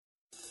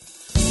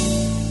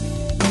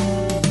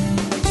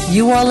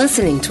You are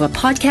listening to a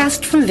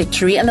podcast from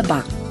Victory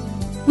Alabang.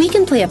 We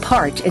can play a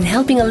part in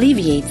helping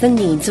alleviate the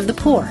needs of the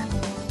poor.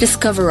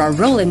 Discover our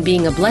role in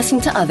being a blessing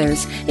to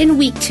others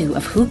in Week 2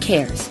 of Who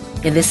Cares?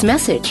 In this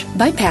message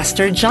by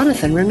Pastor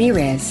Jonathan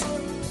Ramirez.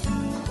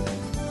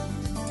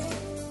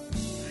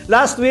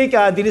 Last week,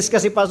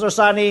 diniscuss si Pastor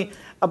Sunny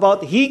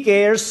about He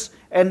cares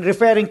and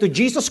referring to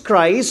Jesus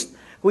Christ,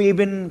 who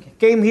even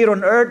came here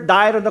on earth,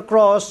 died on the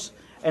cross,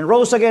 and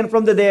rose again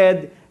from the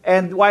dead.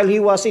 And while He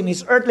was in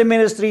His earthly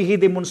ministry, He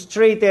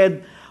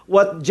demonstrated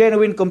what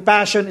genuine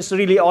compassion is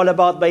really all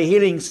about by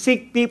healing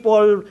sick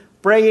people,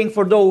 praying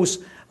for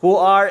those who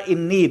are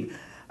in need.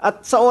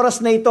 At sa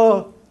oras na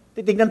ito,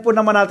 titignan po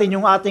naman natin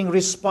yung ating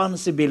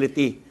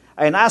responsibility.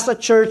 And as a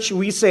church,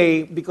 we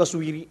say, because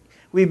we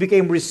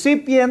became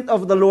recipient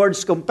of the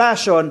Lord's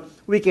compassion,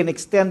 we can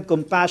extend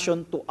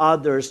compassion to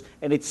others.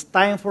 And it's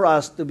time for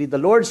us to be the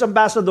Lord's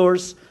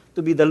ambassadors,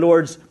 to be the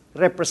Lord's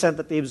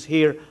representatives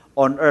here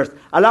on earth.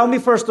 Allow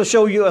me first to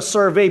show you a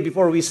survey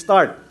before we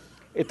start.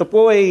 Ito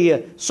po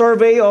ay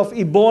survey of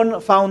Ibon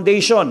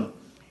Foundation.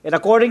 And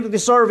according to the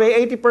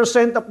survey,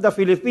 80% of the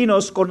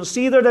Filipinos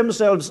consider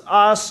themselves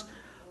as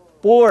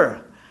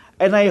poor.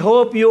 And I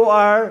hope you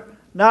are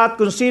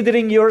not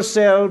considering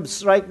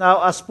yourselves right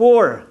now as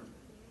poor.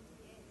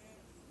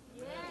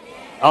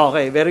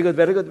 Okay, very good.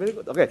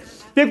 Okay.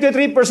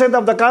 53%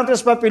 of the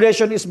country's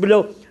population is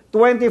below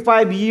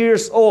 25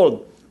 years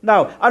old.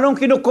 Now, anong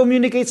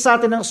kino-communicate sa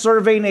atin ng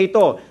survey na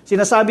ito?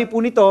 Sinasabi po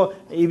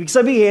nito, ibig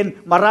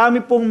sabihin, marami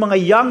pong mga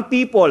young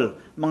people,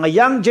 mga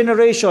young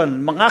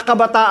generation, mga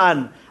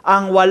kabataan,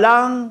 ang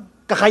walang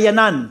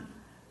kakayanan.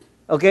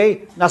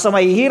 Okay? Nasa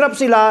mahihirap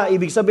sila,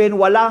 ibig sabihin,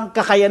 walang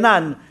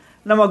kakayanan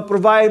na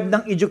mag-provide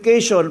ng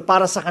education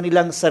para sa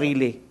kanilang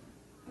sarili.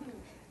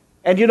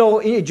 And you know,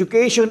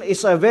 education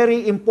is a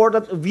very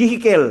important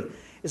vehicle.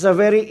 It's a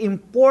very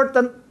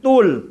important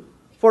tool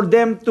for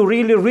them to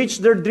really reach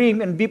their dream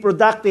and be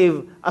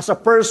productive as a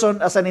person,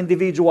 as an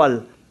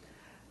individual.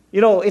 You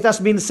know, it has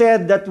been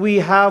said that we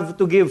have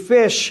to give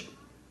fish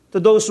to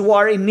those who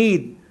are in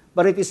need,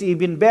 but it is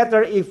even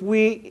better if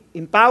we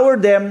empower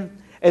them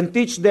and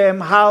teach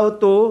them how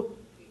to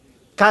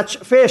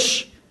catch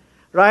fish,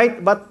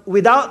 right? But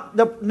without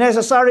the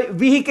necessary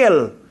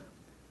vehicle,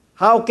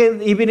 how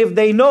can, even if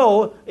they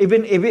know,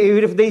 even if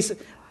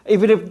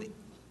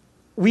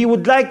we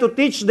would like to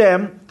teach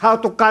them how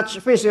to catch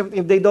fish,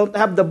 if they don't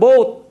have the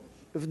boat,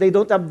 if they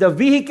don't have the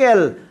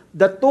vehicle,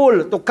 the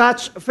tool to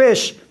catch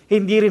fish,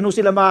 hindi rin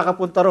sila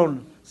makakapunta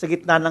ron sa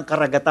gitna ng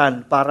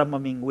karagatan para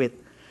mamingwit.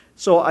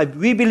 So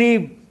we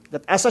believe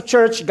that as a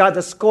church, God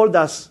has called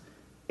us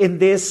in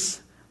this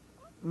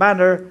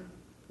manner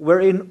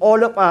wherein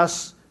all of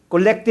us,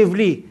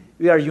 collectively,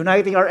 we are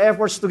uniting our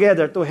efforts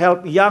together to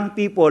help young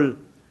people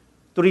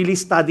to really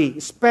study,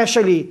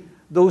 especially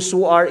those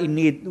who are in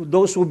need,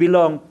 those who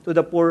belong to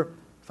the poor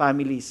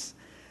families.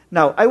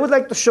 Now, I would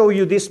like to show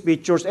you these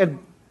pictures,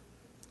 and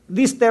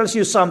this tells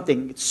you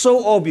something. It's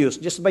so obvious.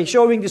 Just by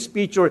showing this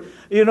picture,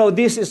 you know,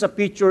 this is a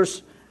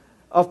pictures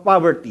of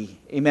poverty.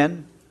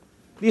 Amen?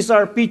 These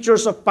are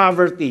pictures of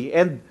poverty,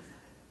 and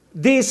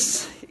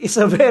this is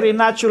a very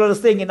natural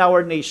thing in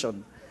our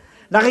nation.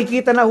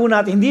 Nakikita na ho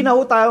natin, hindi na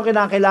ho tayo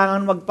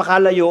kailangan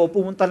magpakalayo o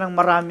pumunta ng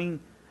maraming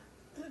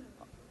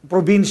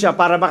probinsya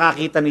para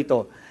makakita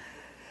nito.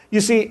 You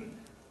see,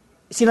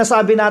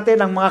 sinasabi natin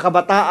ang mga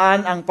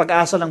kabataan ang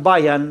pag-asa ng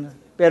bayan,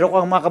 pero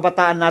kung ang mga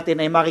kabataan natin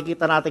ay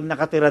makikita nating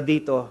nakatira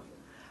dito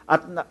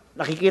at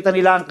nakikita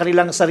nila ang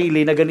kanilang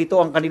sarili na ganito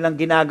ang kanilang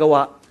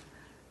ginagawa,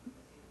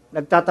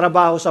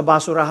 nagtatrabaho sa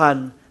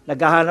basurahan,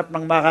 naghahanap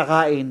ng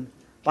makakain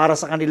para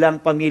sa kanilang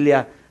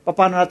pamilya,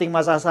 paano nating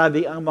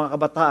masasabi ang mga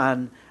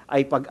kabataan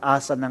ay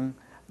pag-asa ng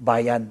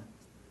bayan?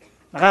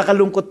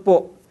 Nakakalungkot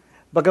po.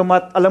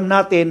 Bagamat alam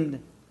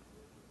natin,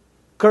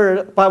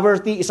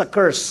 poverty is a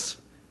curse,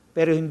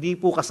 pero hindi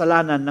po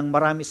kasalanan ng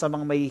marami sa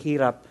mga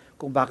mahihirap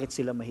kung bakit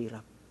sila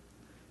mahirap.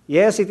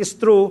 Yes, it is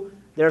true,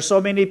 there are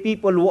so many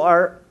people who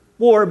are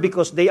poor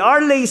because they are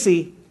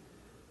lazy.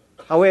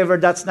 However,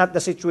 that's not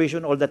the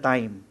situation all the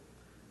time.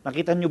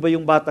 Nakita niyo ba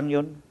yung batang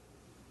yon?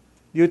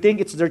 Do you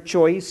think it's their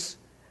choice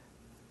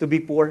to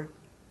be poor?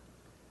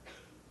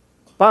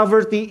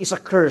 Poverty is a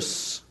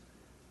curse.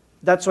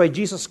 That's why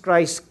Jesus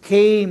Christ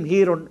came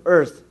here on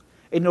earth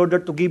in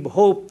order to give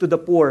hope to the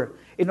poor,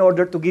 in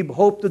order to give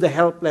hope to the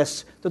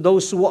helpless, to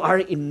those who are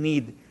in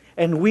need.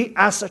 And we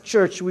as a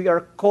church, we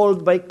are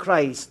called by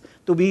Christ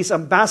to be His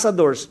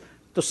ambassadors,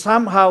 to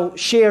somehow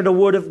share the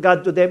Word of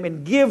God to them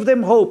and give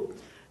them hope,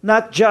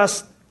 not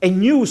just a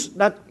news.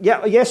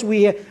 Yes,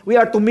 we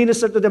are to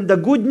minister to them the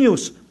good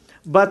news,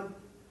 but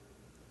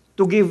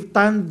to give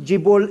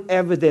tangible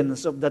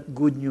evidence of that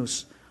good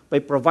news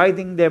by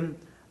providing them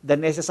the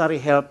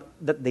necessary help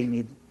that they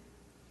need.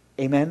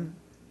 Amen?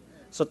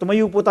 So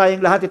tumayo po tayong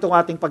lahat itong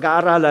ating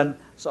pag-aaralan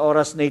sa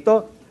oras na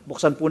ito.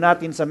 Buksan po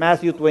natin sa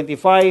Matthew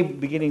 25,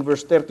 beginning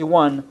verse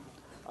 31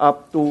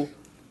 up to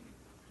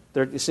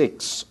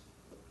 36.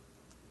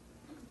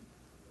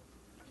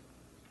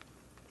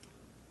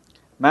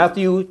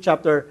 Matthew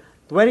chapter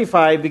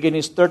 25, beginning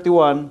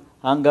 31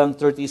 hanggang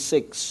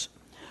 36.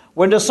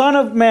 When the Son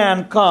of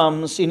Man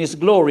comes in his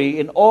glory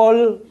and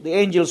all the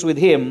angels with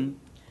him,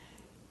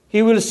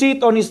 he will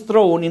sit on his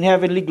throne in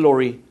heavenly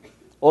glory.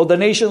 All the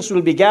nations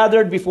will be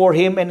gathered before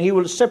him, and he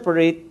will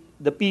separate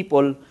the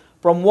people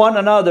from one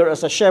another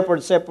as a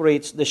shepherd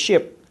separates the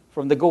sheep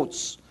from the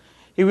goats.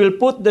 He will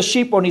put the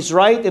sheep on his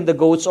right and the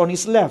goats on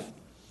his left.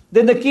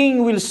 Then the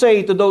king will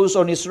say to those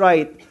on his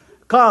right,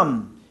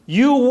 "Come,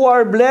 you who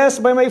are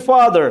blessed by my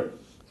Father,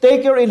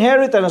 take your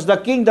inheritance, the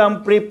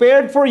kingdom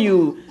prepared for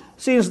you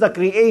since the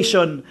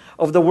creation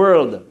of the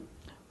world.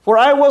 For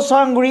I was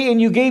hungry,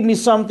 and you gave me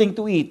something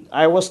to eat.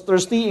 I was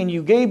thirsty, and you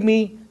gave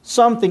me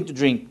something to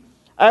drink.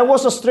 I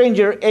was a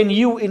stranger, and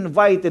you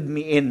invited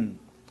me in.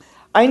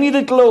 I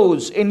needed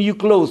clothes, and you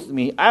clothed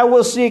me. I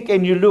was sick,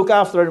 and you looked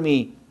after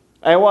me.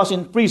 I was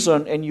in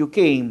prison, and you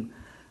came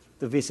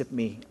to visit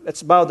me."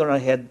 Let's bow down our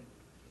head.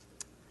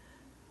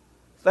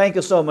 Thank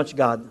you so much,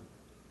 God.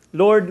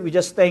 Lord, we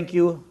just thank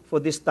you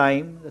for this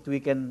time that we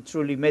can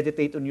truly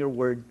meditate on your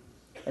word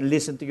and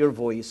listen to your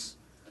voice.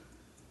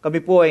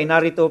 Kami po ay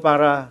narito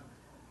para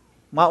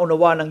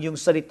maunawa ng iyong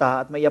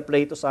salita at may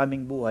apply ito sa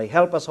aming buhay.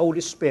 Help us, Holy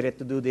Spirit,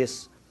 to do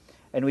this.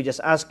 And we just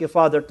ask you,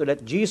 Father, to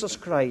let Jesus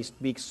Christ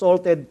be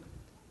exalted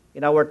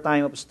in our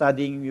time of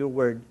studying your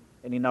word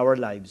and in our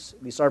lives.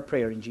 This is our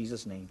prayer in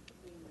Jesus' name.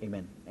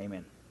 Amen.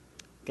 Amen.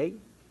 Okay?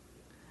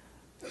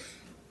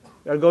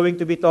 We are going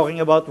to be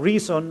talking about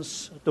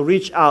reasons to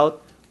reach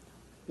out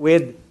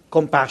with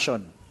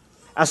compassion.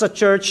 As a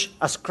church,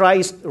 as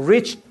Christ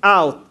reached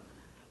out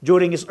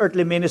during his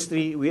earthly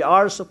ministry, we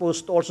are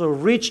supposed to also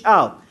reach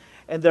out.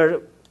 And there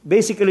are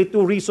basically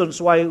two reasons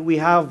why we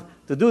have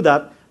to do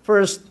that.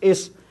 First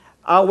is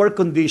our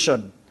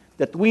condition,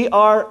 that we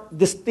are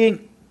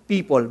distinct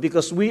people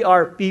because we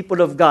are people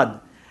of God.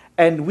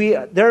 And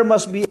there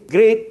must be a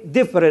great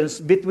difference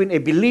between a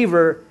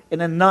believer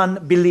and a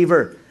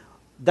non-believer.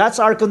 That's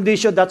our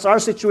condition, that's our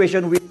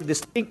situation. We are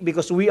distinct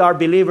because we are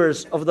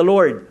believers of the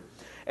Lord.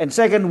 And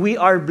second, we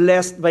are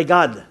blessed by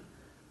God.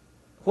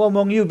 Who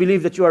among you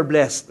believe that you are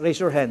blessed?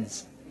 Raise your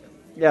hands.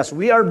 Yes,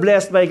 we are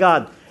blessed by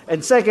God.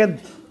 And second,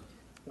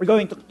 we're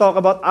going to talk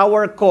about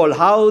our call.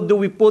 How do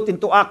we put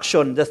into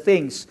action the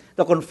things,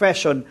 the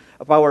confession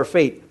of our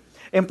faith?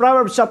 In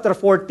Proverbs chapter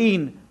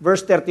 14,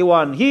 verse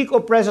 31, "He who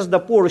oppresses the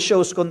poor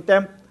shows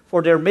contempt for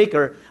their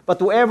maker, but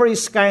whoever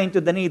is kind to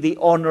the needy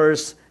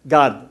honors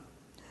God."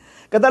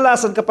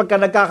 Kadalasan kapag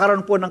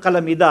nagkakaroon po ng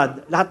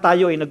kalamidad, lahat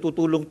tayo ay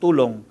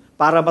nagtutulong-tulong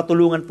para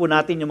matulungan po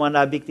natin yung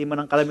mga nabiktima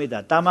ng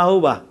kalamidad. Tama ho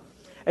ba?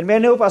 And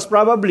many of us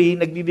probably,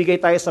 nagbibigay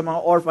tayo sa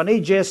mga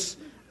orphanages,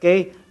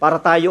 okay,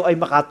 para tayo ay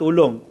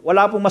makatulong.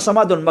 Wala pong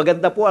masama doon,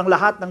 maganda po ang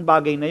lahat ng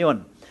bagay na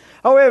yon.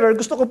 However,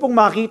 gusto ko pong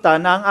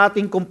makita na ang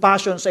ating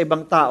compassion sa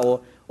ibang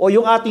tao o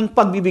yung ating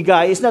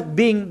pagbibigay is not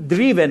being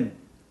driven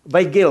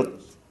by guilt.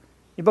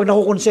 Yung pag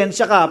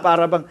nakukonsensya ka,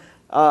 para bang,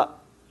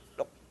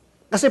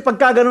 kasi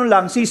pagka ganun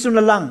lang, season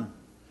na lang.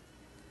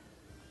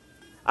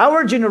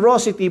 Our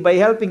generosity by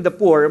helping the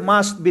poor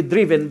must be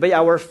driven by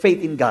our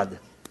faith in God.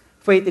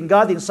 Faith in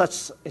God in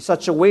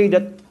such a way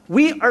that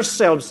we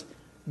ourselves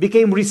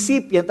became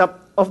recipient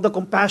of the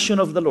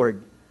compassion of the Lord.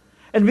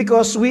 And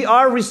because we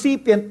are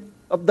recipient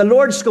of the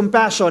Lord's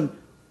compassion,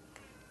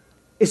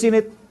 isn't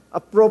it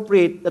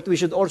appropriate that we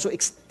should also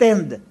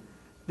extend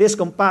this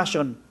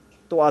compassion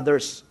to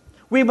others?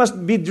 We must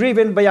be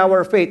driven by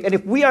our faith. And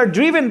if we are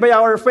driven by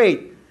our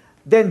faith,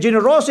 then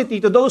generosity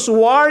to those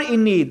who are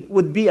in need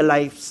would be a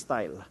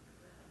lifestyle.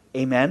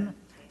 Amen?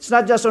 It's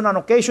not just on an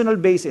occasional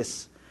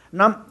basis.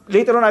 Now,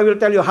 later on, I will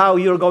tell you how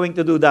you're going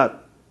to do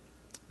that.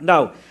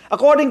 Now,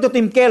 according to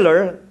Tim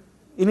Keller,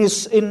 in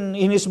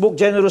his book,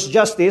 Generous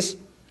Justice,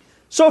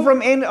 so from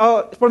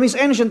his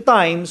ancient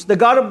times, the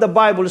God of the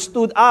Bible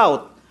stood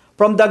out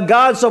from the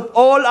gods of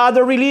all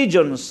other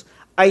religions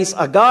as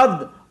a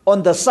God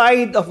on the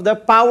side of the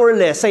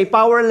powerless, say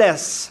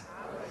powerless,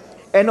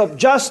 and of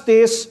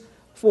justice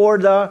for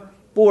the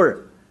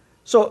poor.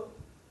 So,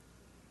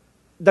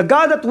 the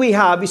God that we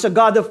have is a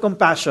God of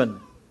compassion.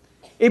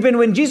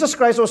 Even when Jesus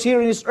Christ was here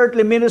in his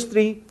earthly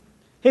ministry,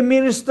 he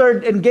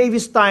ministered and gave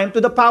his time to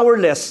the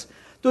powerless,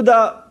 to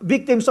the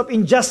victims of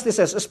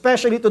injustices,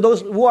 especially to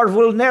those who are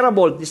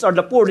vulnerable. These are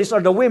the poor, these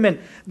are the women,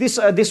 these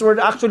were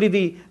actually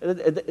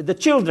the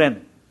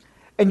children.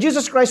 And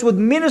Jesus Christ would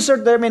minister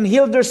to them and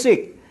heal their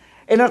sick.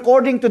 And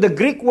according to the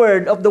Greek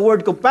word of the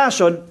word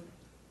compassion,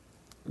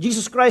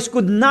 Jesus Christ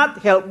could not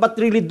help but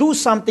really do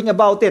something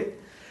about it.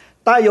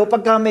 Tayo,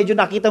 pagka medyo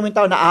nakita mo yung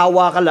tao,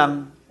 naawa ka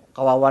lang,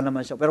 kawawa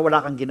naman siya, pero wala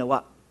kang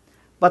ginawa.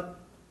 But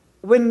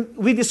when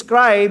we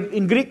describe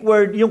in Greek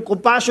word yung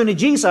compassion ni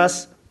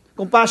Jesus,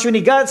 compassion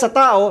ni God sa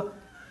tao,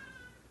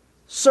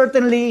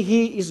 certainly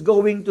He is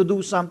going to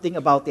do something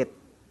about it.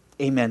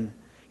 Amen.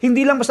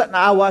 Hindi lang basta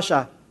naawa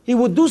siya, He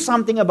would do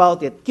something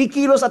about it.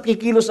 Kikilos at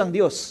kikilos ang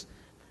Diyos.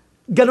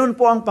 Ganun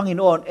po ang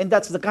Panginoon. And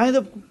that's the kind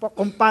of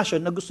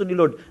compassion na gusto ni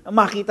Lord na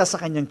makita sa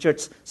kanyang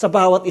church, sa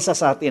bawat isa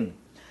sa atin.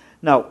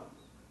 Now,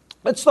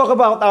 let's talk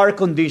about our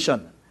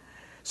condition.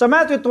 Sa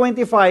Matthew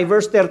 25,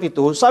 verse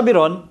 32, sabi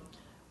ron,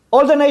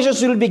 all the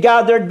nations will be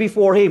gathered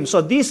before Him. So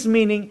this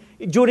meaning,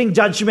 during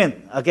judgment,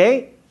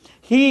 okay?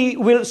 He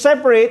will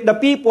separate the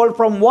people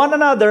from one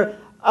another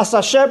as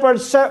a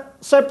shepherd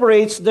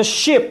separates the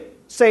sheep.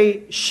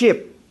 Say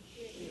sheep.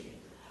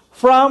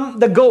 From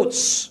the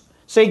goats.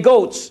 Say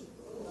goats.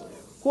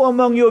 Who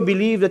among you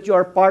believe that you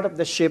are part of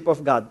the sheep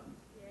of God?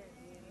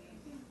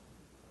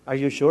 Are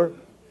you sure?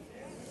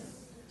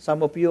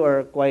 Some of you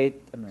are quite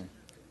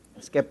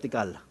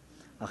skeptical.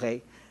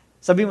 Okay?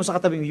 Sabi mo sa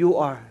katabi mo, you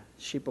are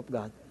sheep of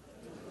God.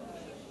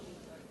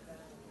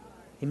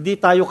 Hindi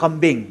tayo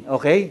kambing.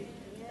 Okay?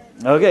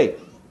 Okay.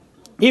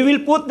 He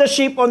will put the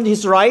sheep on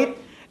his right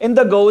and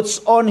the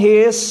goats on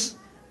his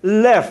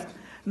left.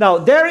 Now,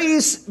 there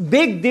is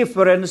big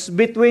difference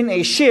between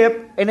a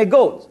sheep and a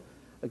goat.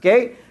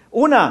 Okay?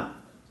 Una,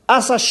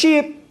 as a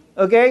sheep,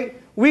 okay,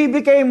 we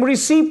became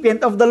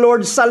recipient of the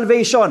Lord's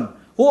salvation.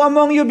 Who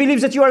among you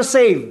believes that you are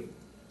saved?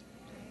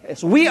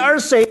 Yes, we are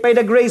saved by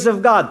the grace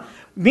of God.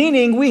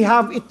 Meaning, we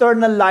have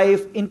eternal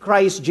life in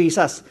Christ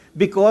Jesus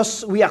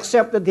because we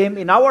accepted Him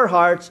in our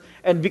hearts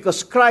and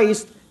because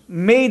Christ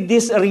made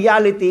this a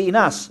reality in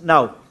us.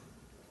 Now,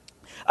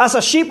 as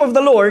a sheep of the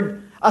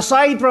Lord,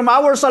 aside from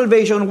our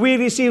salvation, we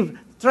receive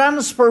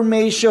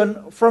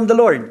transformation from the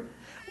Lord.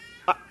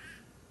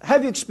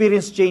 Have you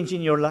experienced change in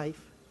your life?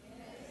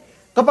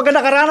 Kapag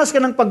nakaranas ka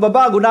ng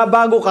pagbabago,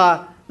 nabago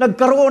ka,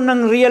 nagkaroon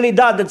ng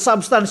realidad at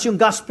substance yung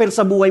gospel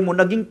sa buhay mo,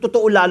 naging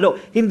totoo lalo.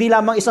 Hindi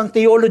lamang isang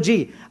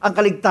theology ang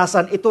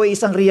kaligtasan, ito ay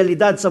isang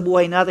realidad sa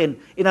buhay natin.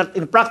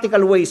 In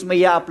practical ways, may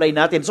i-apply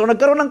natin. So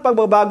nagkaroon ng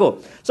pagbabago.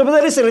 Sa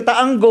madaling salita,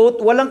 ang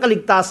goat, walang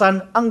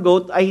kaligtasan. Ang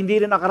goat ay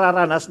hindi rin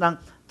nakararanas ng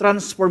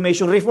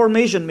transformation,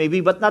 reformation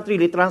maybe, but not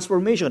really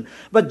transformation.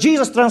 But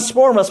Jesus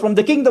transformed us from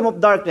the kingdom of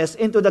darkness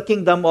into the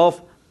kingdom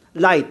of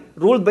light,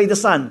 ruled by the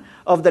Son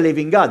of the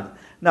living God.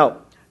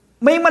 Now,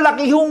 may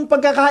malaki hong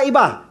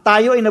pagkakaiba.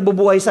 Tayo ay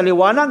nabubuhay sa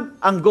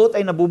liwanag, ang goat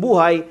ay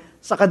nabubuhay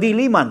sa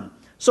kadiliman.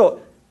 So,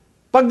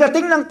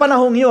 pagdating ng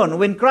panahong yon,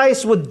 when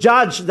Christ would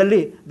judge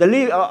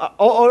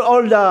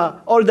all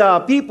the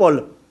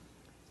people,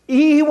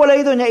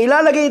 ihihiwalay doon niya,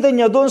 ilalagay doon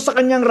niya doon sa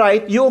kanyang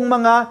right yung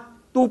mga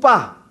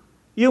tupa,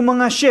 yung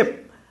mga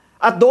sheep.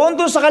 At doon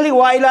sa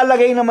kaliwa,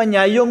 ilalagay naman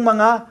niya yung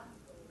mga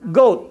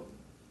goat.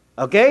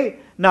 Okay?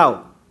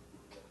 Now,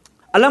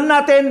 alam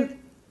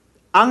natin,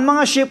 ang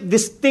mga sheep,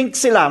 distinct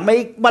sila.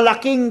 May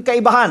malaking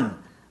kaibahan.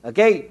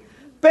 Okay?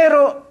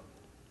 Pero,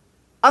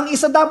 ang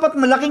isa dapat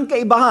malaking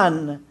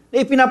kaibahan na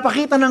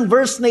ipinapakita ng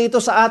verse na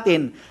ito sa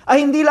atin,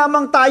 ay hindi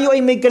lamang tayo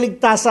ay may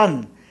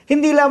kaligtasan.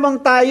 Hindi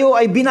lamang tayo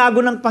ay binago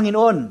ng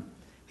Panginoon.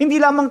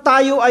 Hindi lamang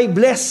tayo ay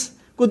blessed.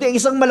 Kundi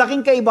isang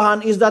malaking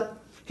kaibahan is that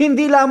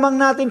hindi lamang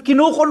natin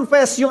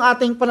kinukonfess yung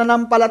ating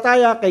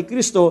pananampalataya kay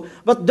Kristo,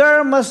 but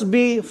there must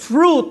be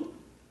fruit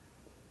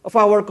of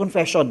our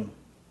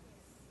confession.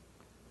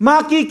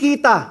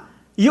 Makikita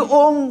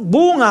yung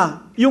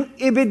bunga, yung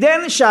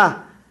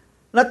ebidensya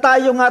na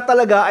tayo nga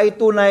talaga ay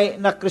tunay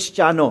na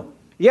Kristiyano.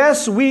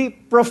 Yes, we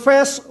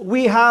profess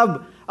we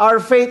have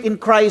our faith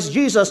in Christ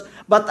Jesus,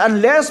 but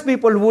unless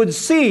people would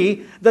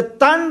see the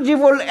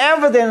tangible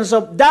evidence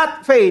of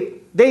that faith,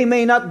 they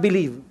may not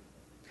believe.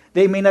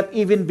 They may not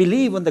even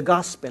believe on the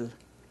gospel.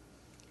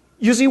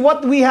 You see,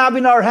 what we have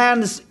in our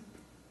hands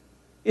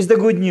is the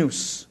good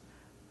news.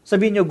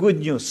 Sabihin niyo,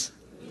 good news.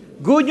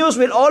 Good news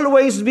will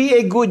always be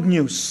a good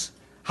news.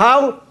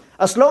 How?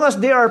 As long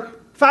as there are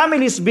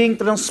families being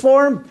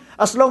transformed,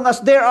 as long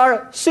as there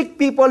are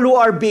sick people who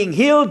are being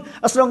healed,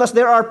 as long as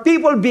there are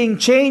people being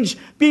changed,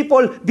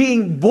 people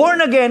being born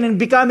again and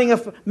becoming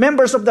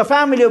members of the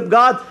family of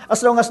God,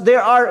 as long as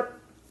there are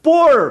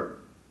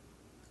poor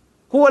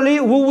who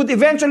would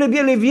eventually be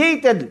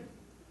alleviated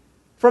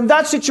from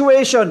that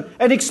situation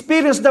and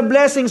experience the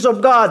blessings of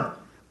God,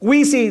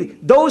 we see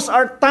those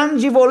are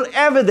tangible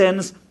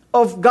evidence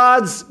of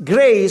God's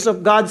grace,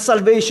 of God's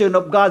salvation,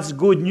 of God's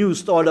good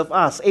news to all of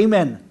us.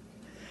 Amen.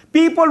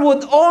 People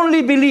would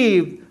only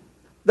believe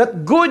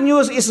that good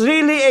news is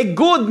really a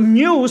good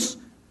news,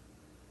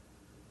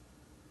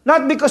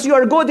 not because you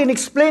are good in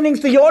explaining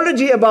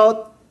theology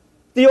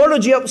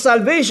of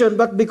salvation,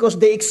 but because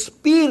they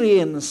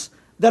experience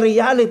the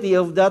reality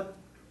of that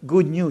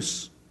good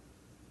news.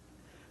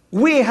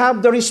 We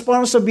have the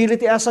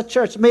responsibility as a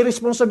church. May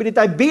responsibility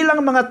tayo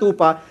bilang mga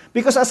tupa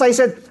because as I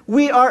said,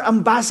 we are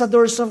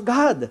ambassadors of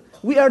God.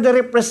 We are the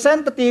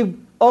representative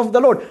of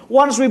the Lord.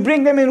 Once we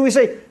bring them in, we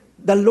say,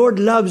 the Lord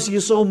loves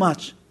you so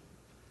much.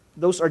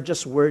 Those are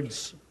just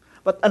words.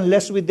 But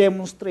unless we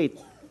demonstrate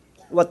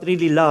what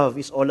really love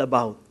is all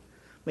about,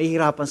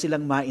 mahihirapan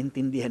silang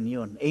maintindihan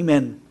yon.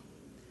 Amen.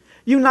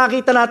 Yung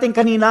nakita natin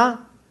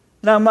kanina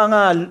na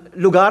mga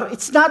lugar,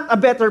 it's not a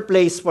better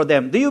place for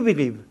them. Do you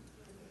believe?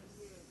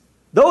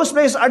 Those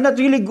places are not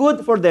really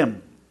good for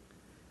them.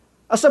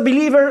 As a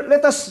believer,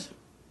 let us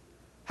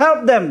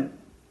help them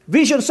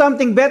vision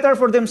something better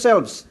for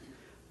themselves.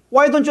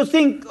 Why don't you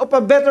think of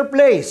a better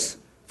place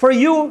for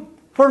you,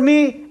 for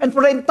me, and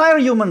for the entire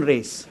human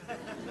race?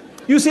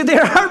 You see,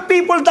 there are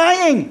people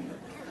dying.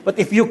 But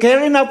if you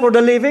care enough for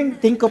the living,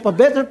 think of a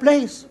better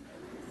place.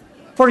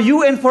 For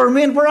you and for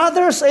me and for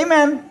others.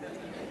 Amen.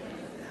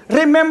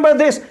 Remember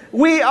this.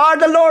 We are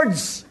the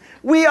Lord's.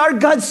 We are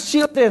God's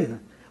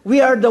children.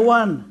 We are the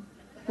one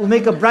who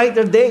make a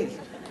brighter day.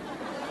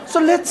 So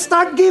let's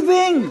start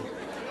giving.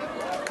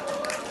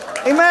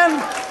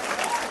 Amen.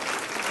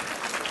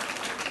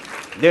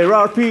 There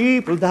are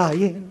people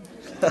dying.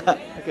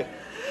 Okay.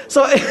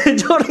 So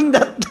during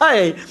that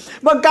time,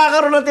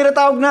 magkakaroon ng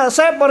tinatawag na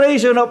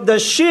separation of the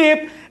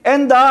sheep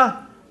and the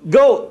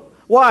goat.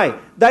 Why?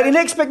 Dahil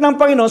in-expect ng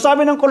Panginoon,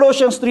 sabi ng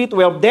Colossians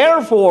 3:12,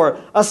 therefore,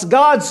 as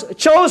God's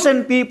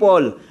chosen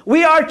people,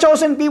 we are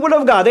chosen people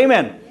of God.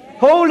 Amen.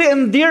 Holy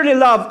and dearly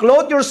loved,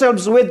 clothe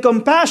yourselves with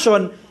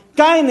compassion,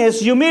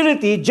 kindness,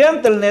 humility,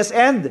 gentleness,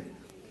 and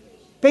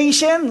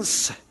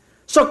patience.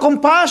 So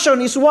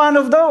compassion is one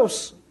of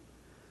those.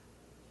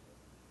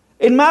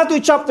 In Matthew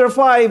chapter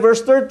 5,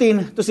 verse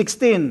 13 to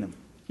 16,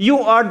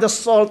 you are the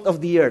salt of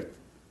the earth.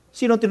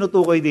 Sino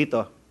tinutukoy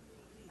dito?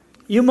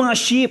 Yung mga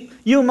sheep,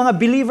 yung mga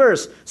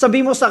believers.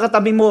 Sabi mo sa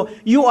katabi mo,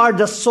 you are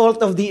the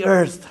salt of the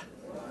earth.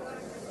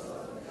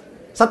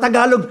 Sa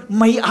Tagalog,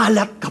 may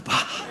alat ka pa.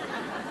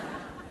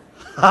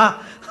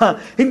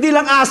 Hindi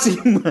lang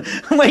asim,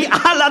 may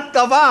alat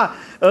ka pa.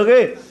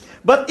 Okay.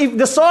 But if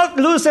the salt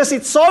loses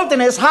its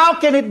saltiness, how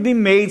can it be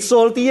made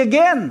salty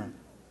again?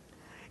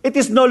 It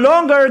is no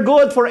longer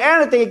good for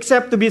anything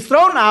except to be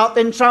thrown out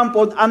and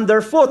trampled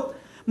underfoot.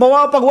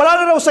 Pag wala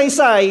na raw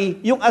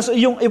saysay,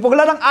 pag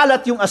wala ng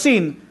alat yung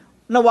asin,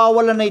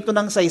 nawawala na ito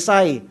ng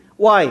saysay.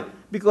 Why?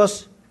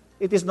 Because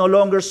it is no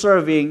longer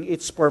serving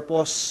its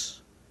purpose.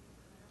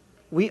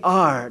 We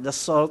are the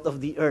salt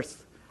of the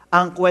earth.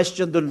 Ang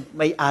question dun,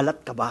 may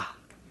alat ka ba?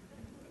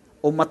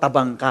 O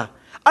matabang ka?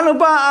 Ano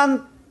ba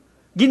ang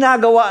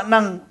ginagawa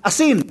ng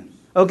asin?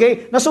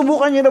 Okay?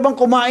 Nasubukan niyo na bang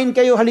kumain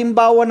kayo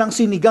halimbawa ng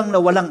sinigang na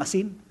walang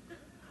asin?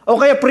 O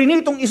kaya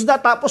prinitong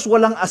isda tapos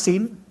walang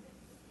asin?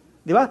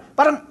 Di ba?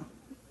 Parang,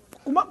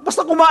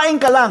 basta kumain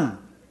ka lang.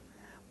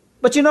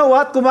 But you know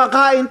what?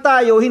 Kumakain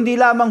tayo hindi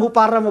lamang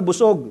para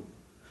mabusog.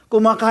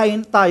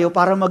 Kumakain tayo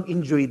para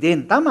mag-enjoy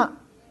din. Tama.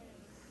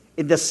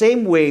 In the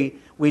same way,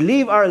 we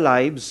live our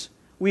lives,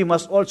 we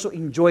must also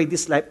enjoy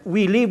this life.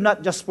 We live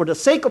not just for the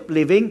sake of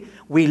living,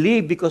 we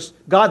live because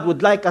God would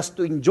like us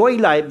to enjoy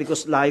life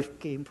because life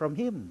came from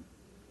Him.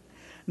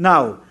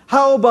 Now,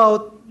 how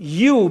about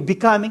you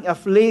becoming a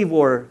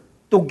flavor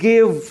to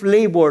give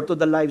flavor to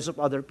the lives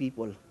of other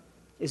people?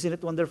 Isn't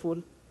it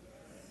wonderful?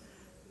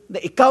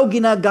 Na ikaw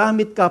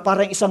ginagamit ka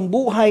para isang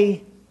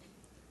buhay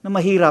na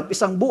mahirap,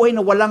 isang buhay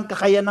na walang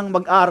kakayanang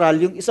mag-aral,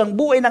 yung isang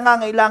buhay na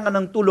nangangailangan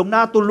ng tulong,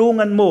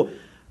 natulungan mo,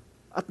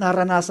 at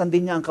naranasan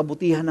din niya ang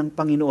kabutihan ng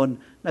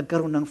Panginoon,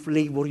 nagkaroon ng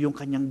flavor yung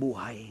kanyang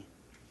buhay.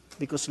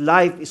 Because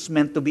life is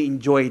meant to be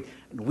enjoyed.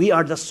 And we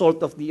are the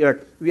salt of the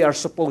earth. We are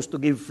supposed to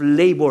give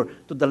flavor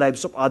to the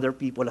lives of other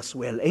people as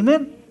well.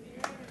 Amen?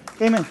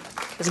 Amen.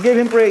 Let's give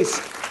Him praise.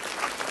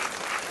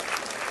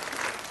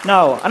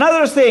 Now,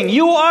 another thing,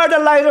 you are the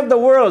light of the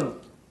world,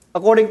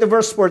 according to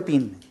verse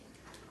 14.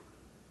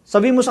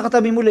 Sabi mo sa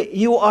katabi muli,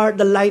 you are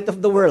the light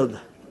of the world.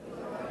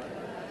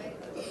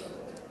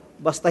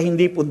 Basta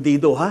hindi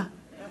pundido, ha?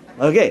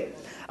 Okay.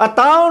 A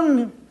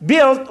town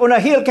built on a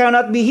hill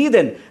cannot be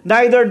hidden.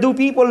 Neither do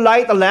people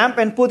light a lamp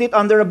and put it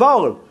under a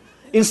bowl.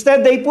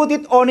 Instead, they put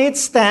it on its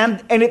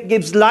stand and it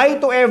gives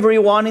light to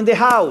everyone in the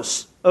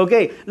house.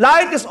 Okay.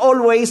 Light is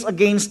always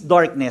against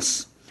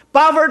darkness.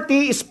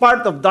 Poverty is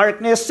part of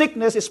darkness.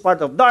 Sickness is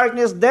part of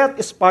darkness. Death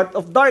is part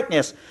of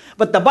darkness.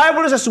 But the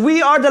Bible says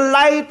we are the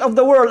light of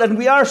the world and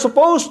we are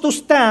supposed to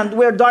stand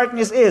where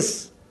darkness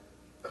is.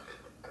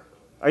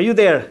 Are you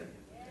there?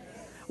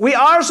 We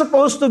are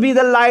supposed to be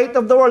the light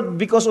of the world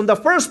because in the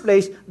first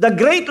place, the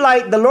great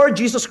light, the Lord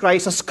Jesus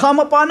Christ, has come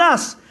upon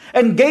us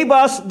and gave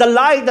us the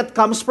light that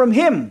comes from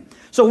Him.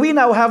 So we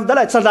now have the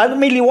light. So dahil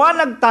may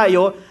liwanag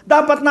tayo,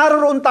 dapat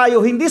naroon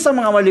tayo hindi sa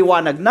mga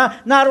maliwanag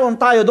na,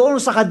 naroon tayo doon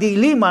sa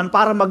kadiliman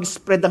para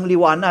mag-spread ang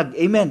liwanag.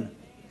 Amen.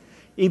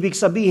 Ibig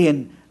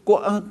sabihin,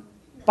 kung ang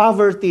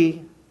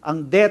poverty,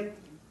 ang death,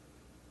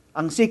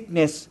 ang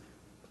sickness,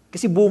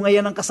 kasi bunga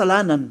yan ng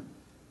kasalanan,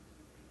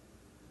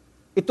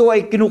 ito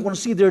ay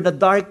kinukonsider na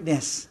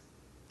darkness.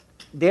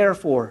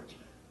 Therefore,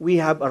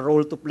 we have a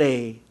role to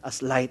play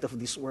as light of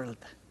this world.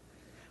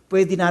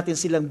 Pwede natin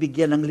silang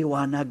bigyan ng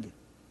liwanag.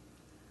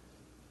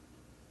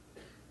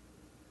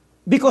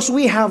 Because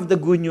we have the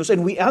good news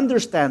and we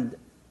understand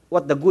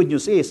what the good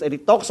news is. And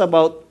it talks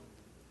about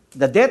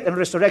the death and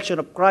resurrection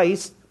of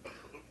Christ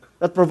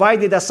that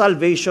provided us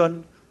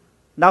salvation.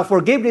 Now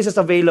forgiveness is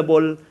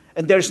available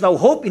and there is now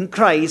hope in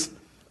Christ.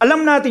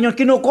 Alam natin yun,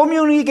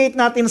 kino-communicate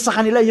natin sa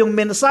kanila yung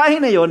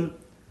mensahe na yun,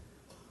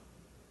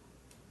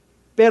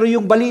 pero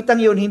yung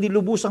balitang yun, hindi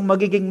lubusang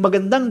magiging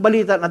magandang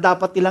balita na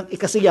dapat nilang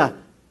ikasiya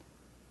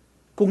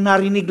kung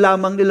narinig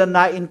lamang nila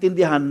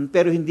naintindihan,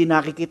 pero hindi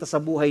nakikita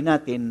sa buhay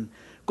natin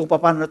kung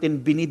paano natin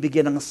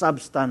binibigyan ng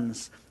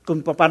substance,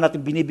 kung paano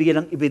natin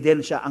binibigyan ng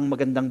ebidensya ang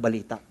magandang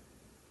balita.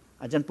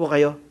 Andyan po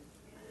kayo?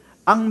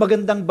 Ang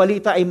magandang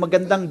balita ay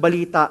magandang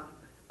balita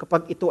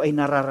kapag ito ay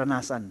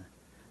nararanasan.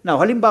 Now,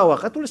 halimbawa,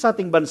 katulad sa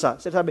ating bansa,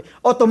 sinasabi,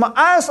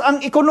 tumaas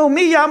ang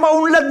ekonomiya,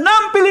 maunlad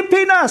ng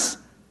Pilipinas.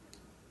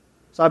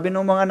 Sabi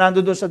ng mga nando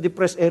doon sa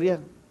depressed area,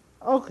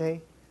 okay.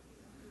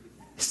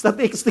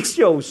 Statistics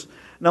shows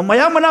na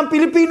mayaman ang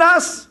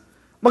Pilipinas,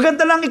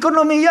 maganda lang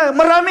ekonomiya,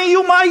 marami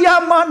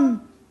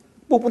yumayaman,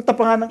 pupunta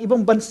pa nga ng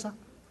ibang bansa.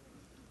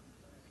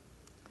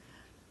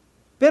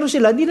 Pero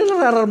sila, hindi nila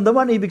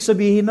nararamdaman ibig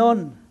sabihin nun.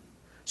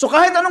 So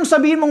kahit anong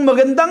sabihin mong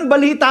magandang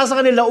balita sa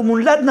kanila,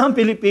 umunlad na ang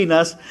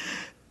Pilipinas,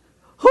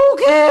 who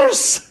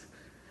cares?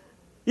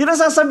 Yun ang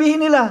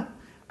sasabihin nila.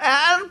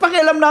 Anong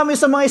pakialam namin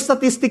sa mga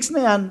statistics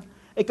na yan?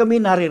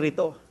 Kami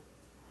naririto.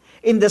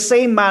 In the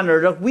same manner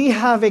that we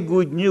have a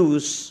good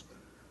news,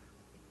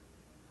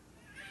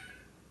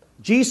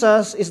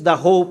 Jesus is the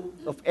hope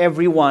of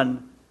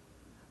everyone,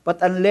 but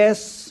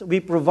unless we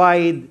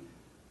provide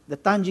the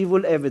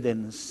tangible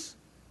evidence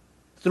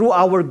through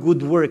our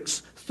good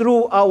works,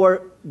 through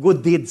our good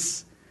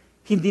deeds,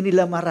 hindi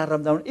nila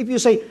mararamdaman. If you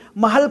say,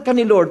 mahal ka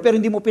ni Lord, pero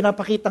hindi mo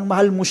pinapakitang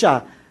mahal mo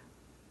siya,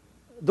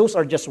 those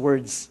are just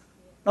words.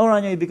 Nauna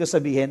niyo ibig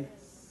sabihin?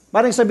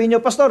 Maring sabihin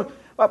niyo, Pastor,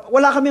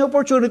 wala kaming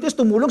opportunities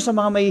tumulong sa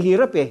mga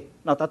mahihirap eh.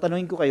 Now,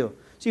 tatanungin ko kayo,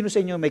 sino sa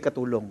inyo may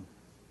katulong?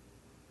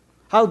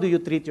 How do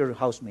you treat your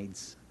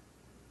housemaids?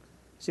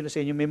 Sino sa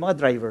inyo may mga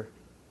driver?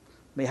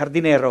 May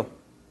hardinero?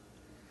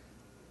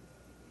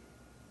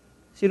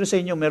 Sino sa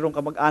inyo meron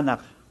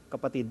kamag-anak,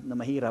 kapatid na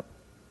mahirap?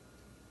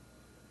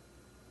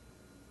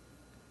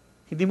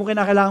 Hindi mo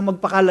kinakailangan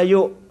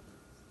magpakalayo.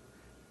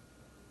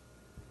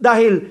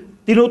 Dahil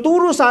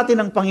tinuturo sa atin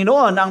ng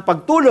Panginoon na ang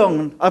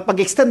pagtulong, ang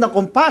pag-extend ng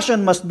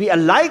compassion must be a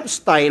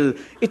lifestyle.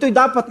 Ito'y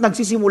dapat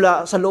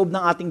nagsisimula sa loob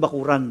ng ating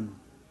bakuran.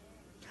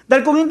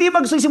 Dahil kung hindi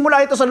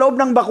magsisimula ito sa loob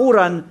ng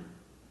bakuran,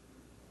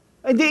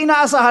 hindi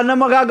inaasahan na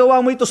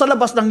magagawa mo ito sa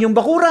labas ng iyong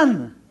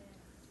bakuran.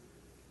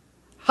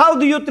 How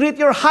do you treat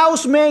your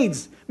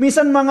housemaids?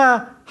 Minsan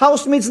mga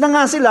housemaids na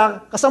nga sila,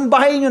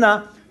 kasambahay nyo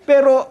na,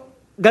 pero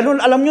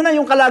ganun alam nyo na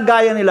yung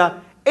kalagayan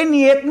nila, and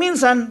yet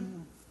minsan,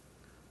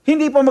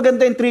 hindi pa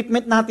maganda yung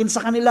treatment natin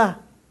sa kanila.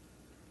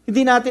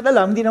 Hindi natin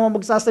alam, hindi naman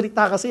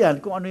magsasalita kasi yan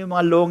kung ano yung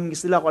mga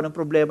longings nila, kung anong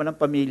problema ng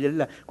pamilya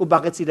nila, kung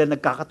bakit sila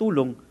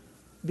nagkakatulong.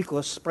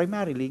 Because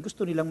primarily,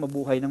 gusto nilang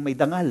mabuhay ng may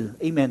dangal.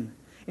 Amen.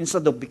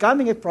 Instead of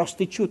becoming a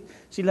prostitute,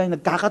 sila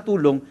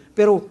nagkakatulong,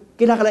 pero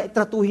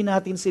tratuhin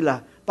natin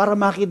sila para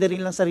makita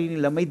rin lang sarili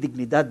nila may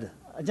dignidad.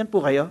 Andyan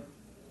po kayo?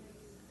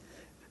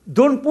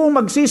 Doon po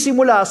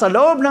magsisimula sa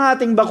loob ng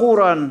ating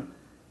bakuran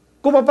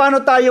kung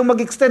paano tayong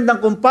mag-extend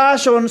ng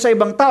compassion sa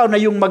ibang tao na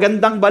yung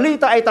magandang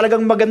balita ay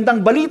talagang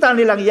magandang balita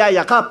nilang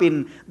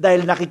yayakapin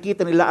dahil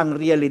nakikita nila ang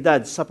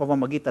realidad sa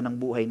pamamagitan ng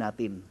buhay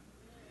natin.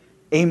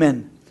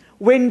 Amen.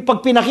 Pag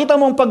pinakita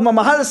mo ang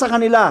pagmamahal sa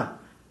kanila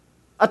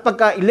at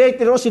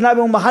pagka-elected o sinabi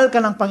mong mahal ka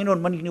ng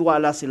Panginoon,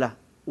 maniniwala sila.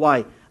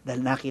 Why?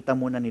 Dahil nakita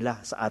muna nila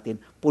sa atin,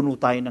 puno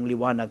tayo ng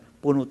liwanag,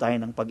 puno tayo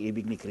ng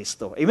pag-ibig ni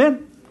Kristo. Amen?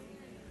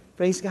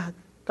 Praise God.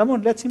 Come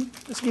on, let's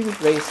give Him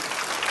praise.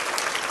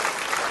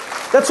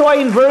 That's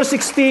why in verse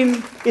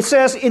 16, it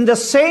says, in the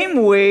same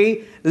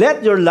way,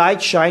 let your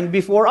light shine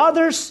before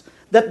others,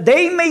 that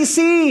they may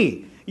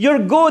see your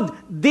good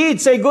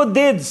deeds, say good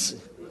deeds,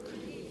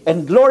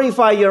 and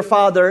glorify your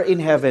Father in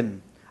heaven.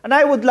 And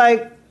I would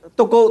like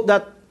to quote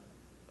that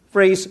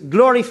phrase,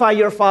 glorify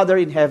your Father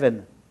in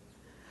heaven.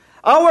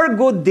 Our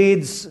good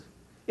deeds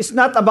is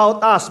not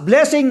about us.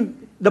 Blessing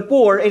the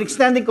poor and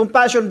extending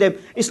compassion to them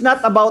is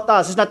not about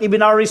us. It's not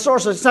even our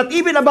resources. It's not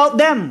even about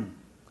them.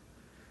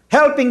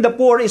 Helping the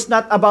poor is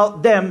not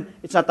about them.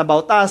 It's not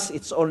about us.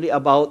 It's only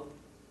about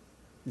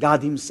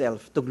God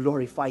Himself to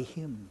glorify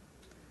Him.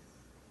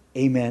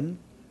 Amen?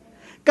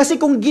 Kasi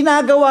kung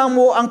ginagawa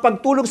mo ang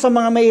pagtulong sa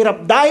mga mahirap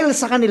dahil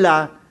sa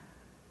kanila,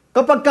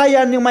 kapag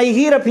kaya yung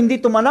mahihirap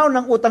hindi tumanaw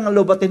ng utang ng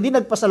loob at hindi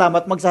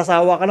nagpasalamat,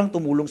 magsasawa ka lang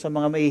tumulong sa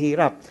mga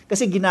mahihirap.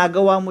 Kasi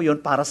ginagawa mo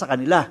yon para sa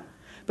kanila.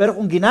 Pero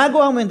kung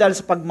ginagawa mo yun dahil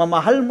sa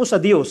pagmamahal mo sa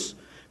Diyos,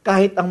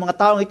 kahit ang mga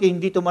taong ito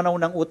hindi tumanaw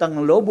ng utang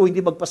ng loob o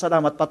hindi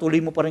magpasalamat, patuloy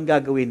mo pa rin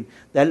gagawin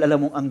dahil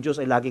alam mong ang Diyos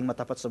ay laging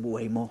matapat sa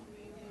buhay mo.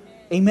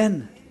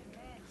 Amen.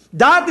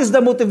 That is the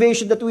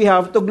motivation that we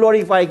have to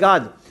glorify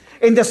God.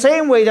 In the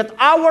same way that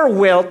our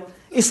wealth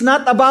is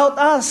not about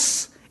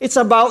us. It's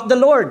about the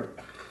Lord.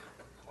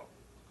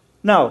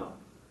 Now,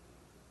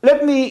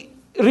 let me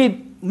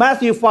read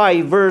Matthew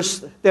 5,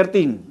 verse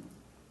 13.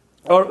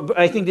 Or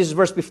I think this is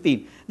verse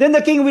 15. Then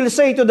the king will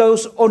say to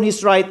those on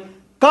his right,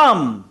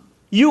 come,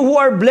 you who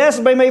are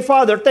blessed by my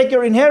Father, take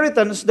your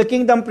inheritance, the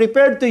kingdom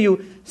prepared to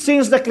you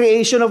since the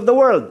creation of the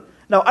world.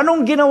 Now,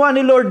 anong ginawa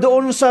ni Lord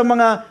doon sa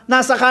mga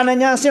nasa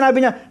kanan niya?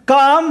 Sinabi niya,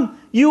 come,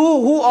 you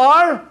who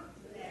are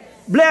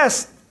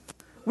blessed.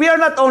 We are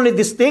not only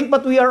distinct,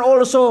 but we are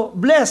also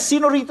blessed.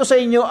 Sino rito sa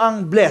inyo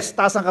ang blessed?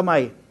 Taas ang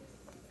kamay.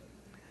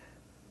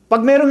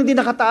 Pag merong hindi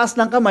nakataas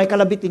ng kamay,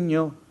 kalabitin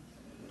nyo.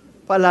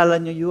 Paalala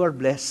nyo, you are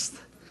blessed.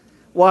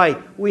 Why?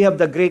 We have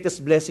the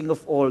greatest blessing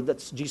of all.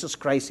 That's Jesus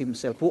Christ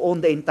Himself, who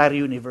owned the entire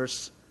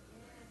universe.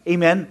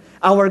 Amen?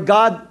 Our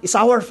God is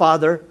our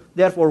Father,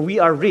 therefore we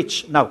are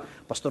rich. Now,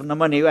 Pastor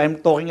naman I'm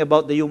talking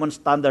about the human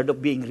standard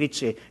of being rich.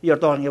 You're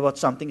talking about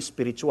something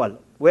spiritual.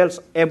 Well,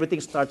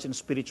 everything starts in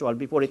spiritual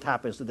before it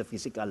happens to the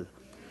physical.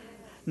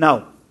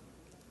 Now,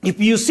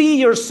 if you see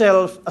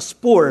yourself as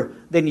poor,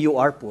 then you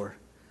are poor.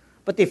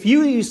 But if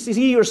you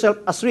see yourself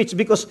as rich,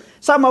 because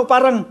somehow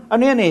parang,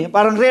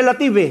 parang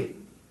relative eh.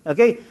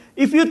 Okay?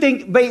 If you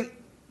think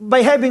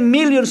by having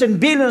millions and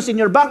billions in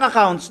your bank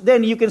accounts,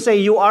 then you can say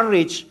you are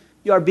rich,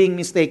 you are being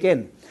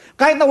mistaken.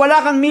 Kahit na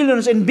wala kang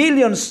millions and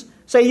billions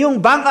sa iyong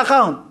bank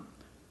account,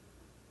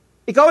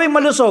 ikaw ay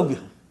malusog.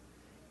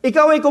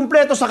 Ikaw ay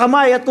kumpleto sa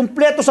kamay at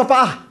kumpleto sa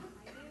paa.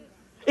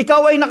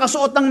 Ikaw ay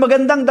nakasuot ng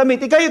magandang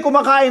damit. Ikaw ay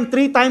kumakain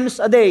 3 times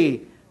a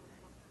day.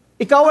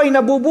 Ikaw ay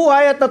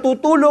nabubuhay at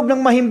natutulog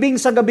ng mahimbing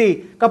sa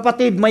gabi.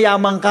 Kapatid,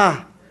 mayaman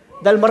ka.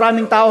 Dahil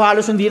maraming tao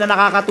halos hindi na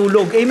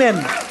nakakatulog. Amen.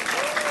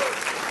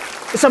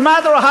 It's a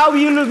matter of how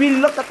we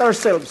look at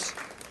ourselves.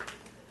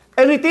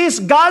 And it is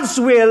God's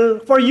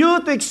will for you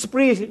to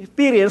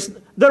experience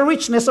the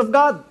richness of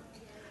God.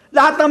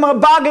 Lahat ng mga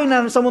bagay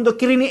na sa mundo,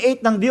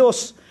 create ng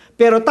Diyos.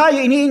 Pero tayo,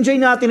 ini-enjoy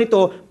natin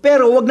ito,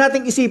 pero wag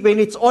nating isipin,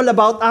 it's all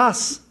about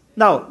us.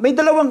 Now, may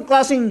dalawang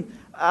klaseng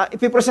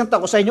ipipresent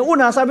ako sa inyo.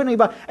 Una, sabi ng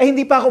iba,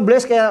 hindi pa ako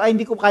blessed, kaya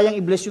hindi ko kayang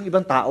i-bless yung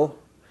ibang tao.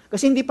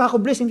 Kasi hindi pa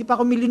ako blessed, hindi pa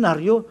ako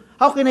milyonaryo.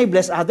 How can I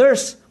bless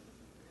others?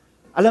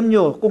 Alam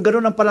nyo, kung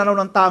gano'n ang pananaw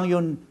ng taong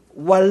yun,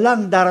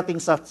 walang darating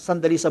sa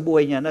sandali sa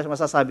buhay niya na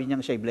masasabi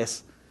niyang siya'y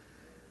blessed.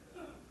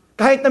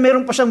 Kahit na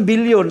meron pa siyang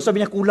bilyon, sabi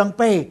niya, kulang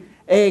pa eh.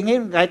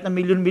 Ngayon, kahit na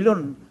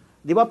milyon-milyon,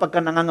 di ba, pagka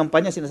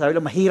nangangampanya, sinasabi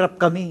lang, mahirap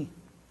kami.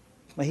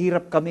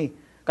 Mahirap kami.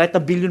 Kahit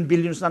na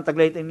billions na ang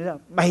taglay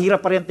nila, mahirap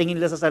pa rin tingin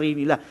nila sa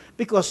sarili nila.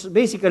 Because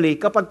basically,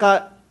 kapag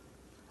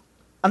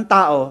ang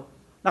tao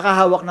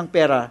nakahawak ng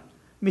pera,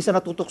 minsan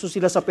natutokso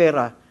sila sa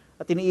pera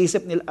at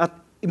iniisip nila, at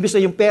imbis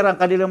na yung pera ang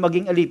kanilang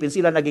maging alipin,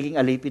 sila nagiging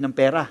alipin ng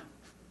pera.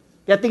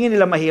 Kaya tingin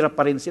nila mahirap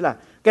pa rin sila.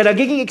 Kaya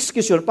nagiging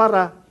excuse yun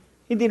para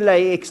hindi nila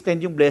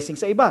i-extend yung blessing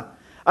sa iba.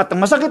 At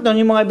ang masakit nun,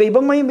 yung mga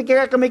ibang may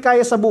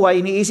kaya sa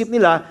buhay, iniisip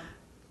nila,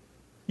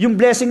 yung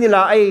blessing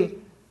nila ay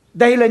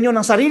dahilan yun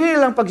ng sarili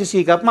nilang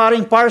pagsisikap,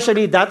 maaaring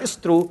partially that is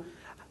true,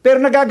 pero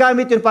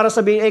nagagamit yun para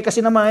sabihin,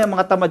 kasi naman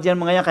mga tamad yan,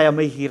 mga yan, kaya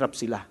may hirap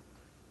sila.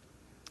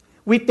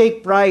 We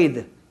take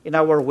pride in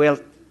our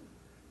wealth.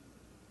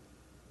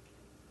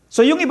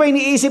 So yung iba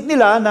iniisip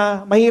nila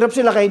na mahirap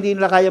sila kaya hindi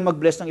nila kaya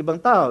mag-bless ng ibang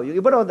tao. Yung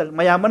iba raw,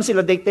 mayaman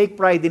sila, they take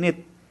pride in it.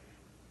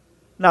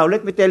 Now,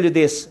 let me tell you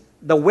this,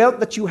 the wealth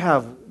that you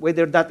have,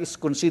 whether that is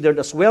considered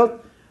as wealth,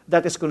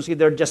 that is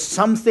considered just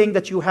something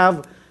that you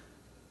have,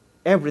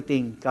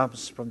 everything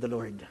comes from the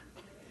Lord.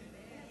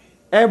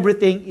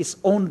 Everything is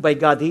owned by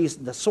God. He is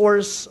the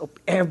source of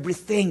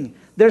everything.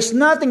 There's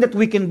nothing that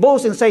we can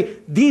boast and say,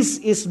 this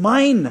is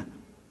mine.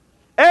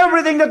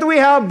 Everything that we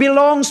have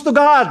belongs to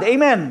God.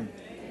 Amen.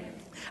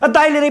 At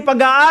dahil nila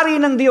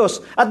pag-aari ng Diyos,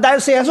 at dahil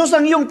si Jesus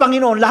ang iyong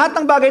Panginoon, lahat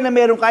ng bagay na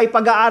meron ka ay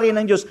pag-aari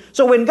ng Diyos.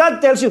 So when God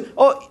tells you,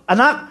 oh,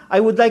 anak, I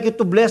would like you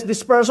to bless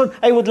this person,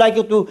 I would like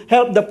you to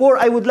help the poor,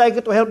 I would like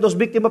you to help those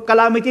victims of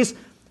calamities,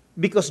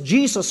 because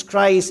Jesus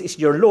Christ is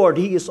your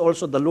Lord, He is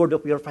also the Lord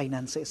of your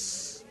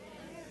finances.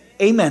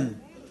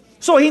 Amen.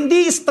 So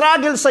hindi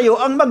struggle sa iyo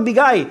ang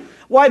magbigay.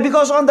 Why?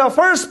 Because on the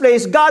first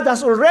place, God has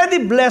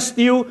already blessed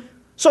you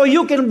so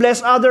you can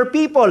bless other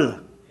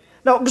people.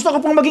 Now, gusto ko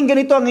pong maging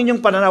ganito ang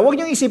inyong pananaw. Huwag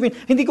niyong isipin,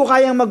 hindi ko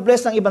kayang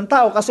mag-bless ng ibang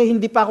tao kasi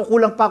hindi pa ako,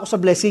 kulang pa ako sa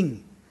blessing.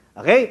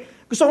 Okay?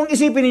 Gusto kong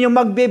isipin ninyo,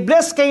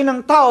 mag-bless kayo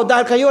ng tao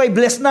dahil kayo ay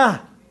blessed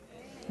na.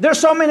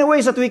 There's so many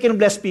ways that we can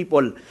bless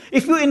people.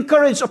 If you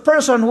encourage a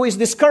person who is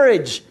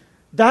discouraged,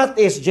 that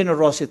is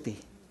generosity.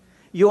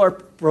 You are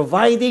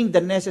providing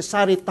the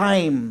necessary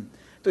time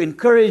to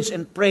encourage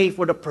and pray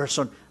for the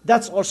person.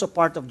 That's also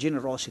part of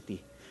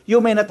generosity.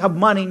 You may not have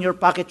money in your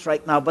pocket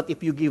right now, but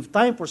if you give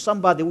time for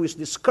somebody who is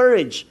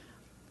discouraged,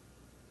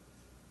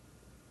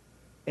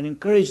 and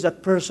encourage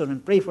that person and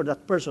pray for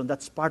that person,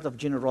 that's part of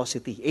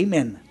generosity.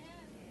 Amen.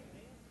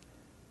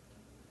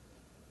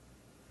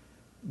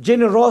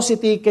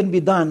 Generosity can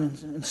be done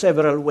in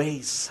several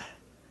ways.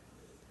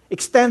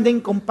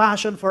 Extending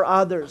compassion for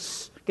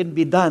others can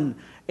be done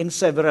in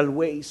several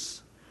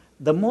ways.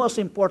 The most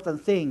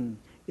important thing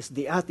is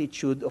the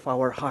attitude of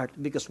our heart.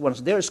 Because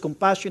once there is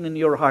compassion in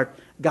your heart,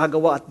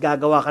 gagawa at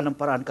gagawa ka ng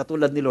paraan.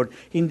 Katulad ni Lord,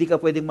 hindi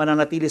ka pwedeng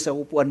mananatili sa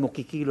upuan mo,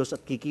 kikilos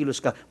at kikilos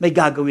ka. May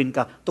gagawin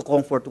ka to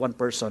comfort one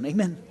person.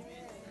 Amen.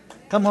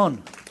 Come on.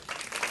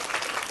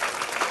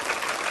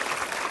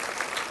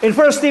 In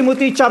 1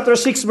 Timothy chapter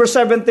 6, verse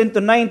 17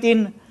 to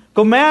 19,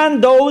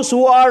 command those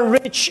who are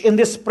rich in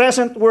this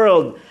present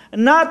world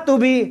not to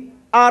be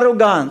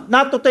arrogant,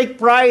 not to take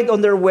pride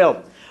on their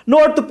wealth,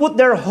 nor to put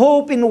their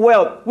hope in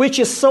wealth, which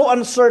is so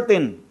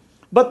uncertain,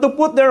 but to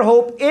put their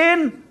hope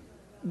in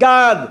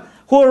God,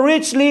 who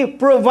richly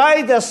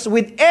provides us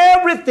with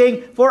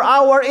everything for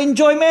our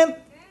enjoyment.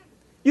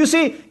 You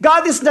see,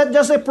 God is not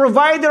just a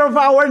provider of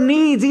our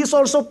needs, He is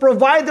also a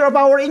provider of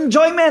our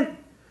enjoyment.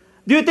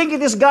 Do you think it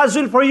is God's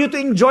will for you to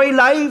enjoy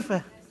life?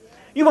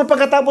 Yung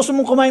pagkatapos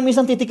mong kumain,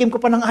 minsan titikim ko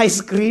pa ng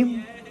ice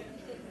cream.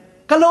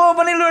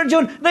 Kalooban ni Lord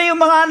yun, na yung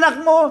mga anak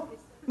mo,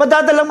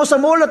 madadala mo sa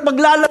mall at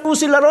maglalaro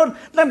sila ron,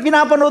 nang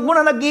pinapanood mo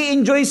na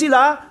nag-i-enjoy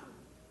sila.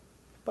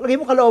 Palagay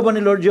mo kalooban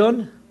ni Lord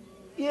yun?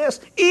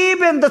 Yes.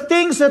 Even the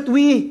things that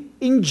we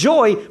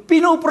enjoy,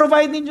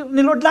 pinoprovide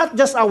ni Lord, not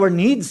just our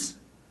needs.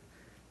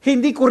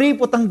 Hindi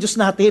kuripot ang Diyos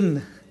natin.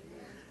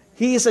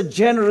 He is a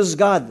generous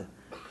God.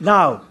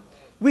 Now,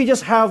 we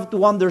just have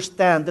to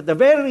understand that the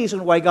very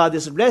reason why God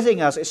is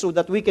blessing us is so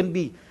that we can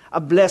be a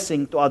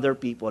blessing to other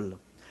people.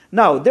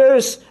 Now,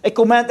 there's a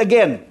command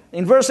again.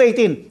 In verse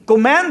 18,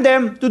 command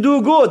them to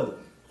do good.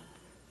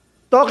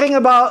 Talking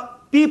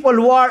about people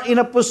who are in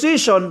a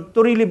position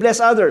to really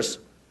bless others.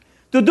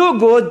 To do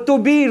good, to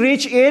be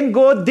rich in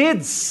good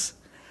deeds.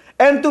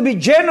 And to be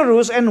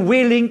generous and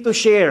willing to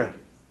share.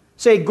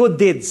 Say, good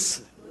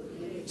deeds.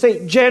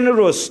 Say,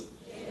 generous.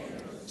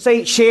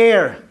 Say,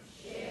 share.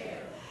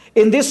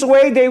 In this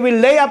way, they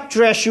will lay up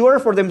treasure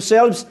for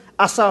themselves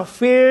as a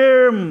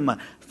firm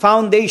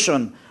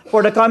foundation for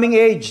the coming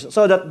age,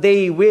 so that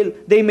they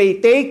may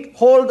take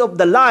hold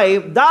of the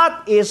life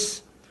that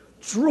is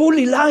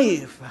truly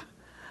life.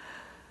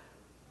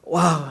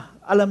 Wow!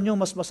 Alam nyo,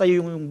 mas masaya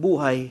yung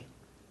buhay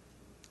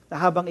na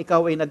habang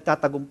ikaw ay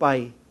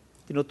nagtatagumpay,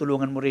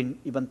 tinutulungan mo rin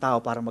ibang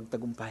tao para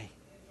magtagumpay.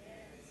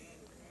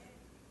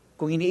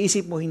 Kung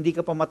iniisip mo hindi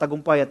ka pa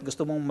matagumpay at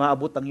gusto mong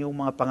maabot ang iyong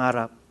mga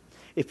pangarap,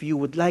 if you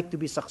would like to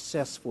be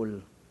successful,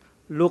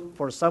 look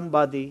for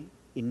somebody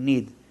in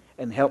need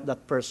and help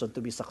that person to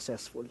be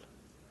successful.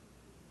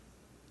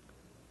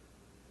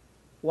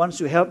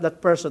 Once you help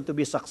that person to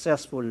be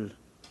successful,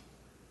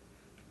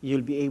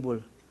 you'll be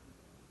able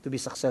to be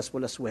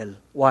successful as well.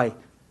 Why?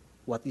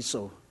 What you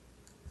sow.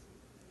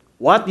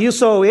 What you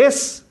sow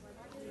is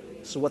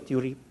what you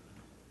reap.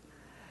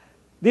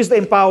 This is the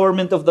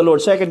empowerment of the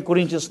Lord. 2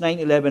 Corinthians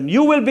 9:11.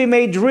 You will be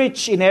made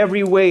rich in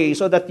every way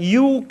so that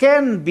you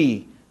can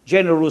be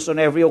generous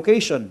on every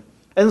occasion.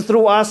 And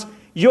through us,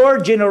 your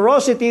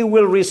generosity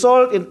will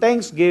result in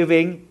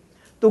thanksgiving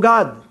to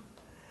God.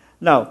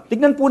 Now,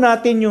 tignan po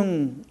natin yung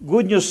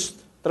Good News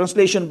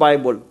Translation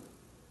Bible.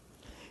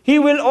 He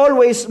will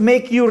always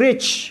make you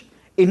rich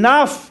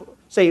enough.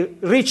 Say,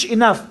 rich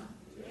enough.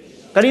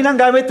 Kaninang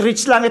gamit,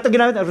 rich lang. Ito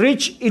ginamit,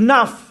 rich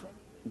enough.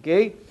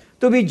 Okay?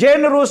 To be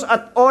generous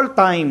at all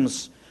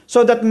times,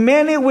 so that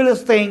many will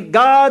thank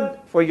God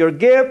for your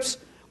gifts,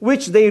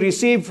 which they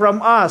receive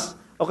from us.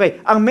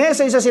 Okay, ang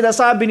message na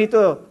sinasabi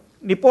nito,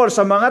 ni Paul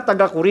sa mga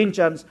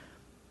taga-Corinthians,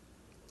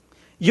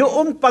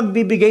 yung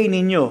pagbibigay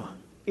ninyo,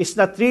 it's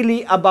not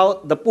really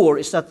about the poor.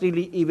 It's not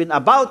really even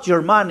about your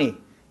money.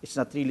 It's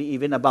not really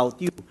even about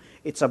you.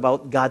 It's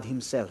about God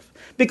Himself.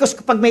 Because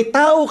kapag may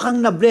tao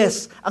kang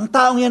na-bless, ang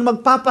taong yan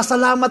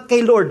magpapasalamat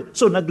kay Lord.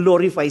 So,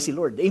 nag-glorify si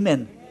Lord.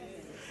 Amen.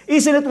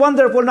 Isn't it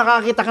wonderful,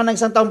 nakakita ka ng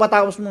isang taong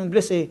patapos mong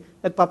bless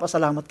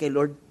nagpapasalamat kay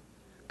Lord.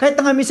 Kahit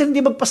nga minsan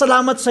hindi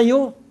magpasalamat sa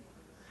iyo.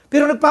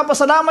 Pero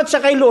nagpapasalamat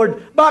siya kay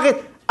Lord.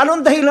 Bakit?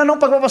 Anong dahilan ng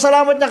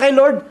pagpapasalamat niya kay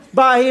Lord?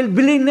 Dahil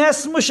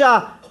bilines mo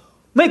siya.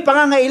 May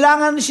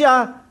pangangailangan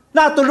siya,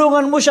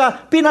 natulungan mo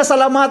siya,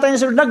 pinasalamatan niya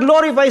si Lord,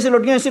 nag-glorify si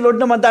Lord. Ngayon si Lord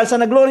naman, dahil sa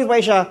nag-glorify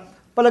siya,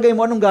 palagay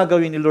mo anong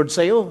gagawin ni Lord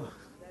sa iyo?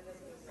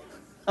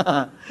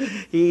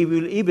 He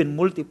will even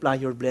multiply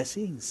your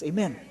blessings.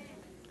 Amen.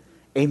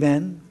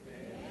 Amen.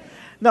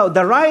 Now,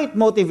 the right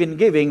motive in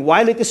giving,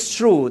 while it is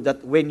true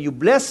that when you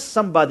bless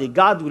somebody,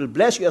 God will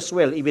bless you as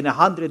well, even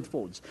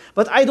 100-folds.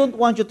 But I don't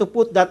want you to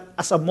put that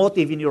as a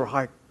motive in your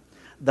heart.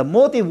 The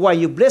motive why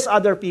you bless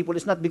other people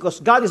is not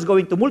because God is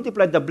going to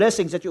multiply the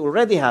blessings that you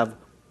already have,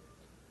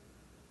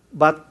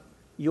 but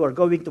you are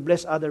going to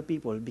bless other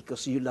people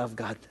because you love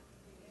God.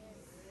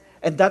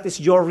 And that is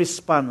your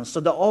response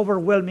to the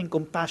overwhelming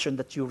compassion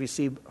that you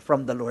receive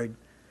from the Lord.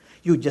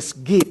 You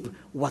just give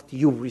what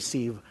you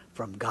receive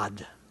from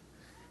God.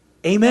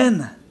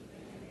 Amen.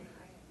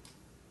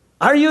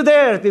 Are you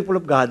there, people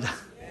of God?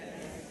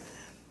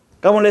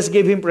 Come on, let's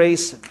give Him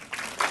praise.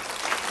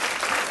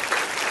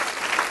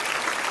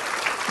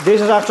 This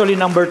is actually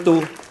number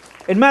 2.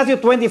 In Matthew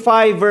 25,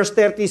 verse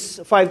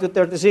 35 to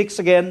 36,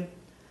 again,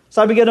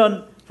 sabi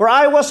ganon, for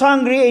I was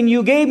hungry and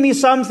you gave me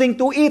something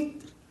to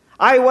eat.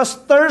 I was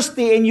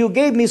thirsty and you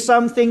gave me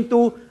something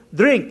to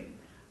drink.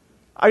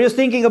 Are you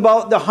thinking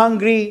about the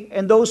hungry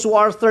and those who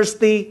are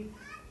thirsty?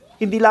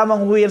 Hindi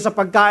lamang ho yan sa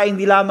pagkain,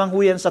 hindi lamang ho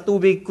yan sa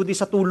tubig, kundi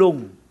sa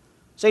tulong,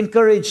 sa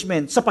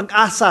encouragement, sa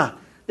pag-asa.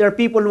 There are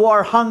people who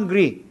are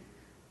hungry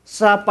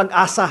sa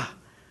pag-asa.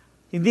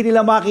 Hindi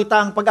nila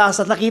makita ang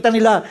pag-asa. Nakita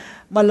nila,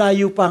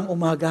 malayo pa ang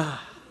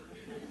umaga.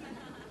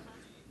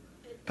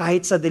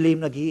 Kahit sa dilim,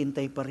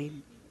 naghihintay pa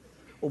rin.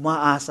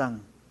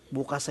 Umaasang,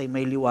 bukas ay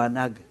may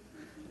liwanag.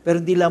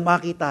 Pero hindi lang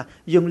makita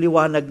yung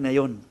liwanag na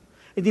yon.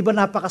 Hindi ba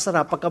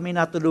napakasarap pag kami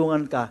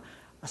natulungan ka,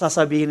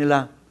 sasabihin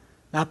nila,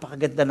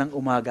 napakaganda ng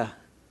umaga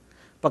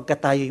pagka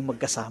tayo'y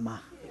magkasama.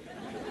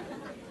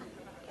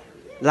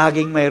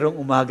 Laging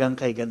mayroong umagang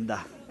kay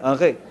ganda.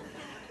 Okay.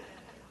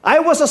 I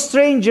was a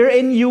stranger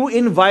and you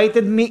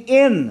invited me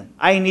in.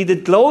 I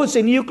needed clothes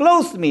and you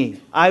clothed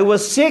me. I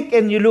was sick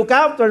and you looked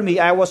after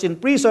me. I was in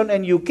prison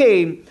and you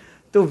came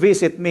to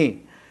visit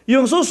me.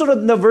 Yung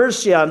susunod na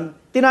verse yan,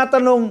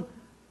 tinatanong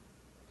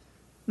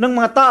ng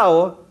mga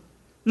tao,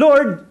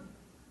 Lord,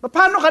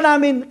 kailan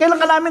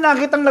ka namin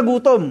nakitang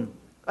nagutom?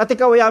 At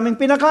ikaw ay aming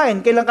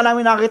pinakain. Kailan ka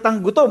namin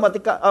nakitang gutom at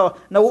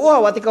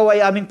nauuhaw at ikaw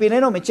ay aming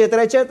pinainom,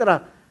 etc., etc.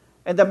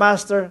 And the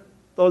master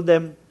told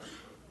them,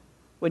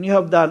 when you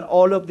have done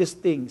all of these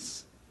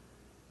things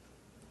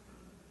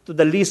to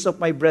the least of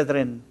my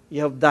brethren, you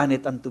have done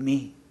it unto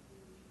me.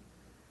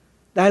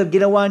 Dahil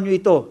ginawa nyo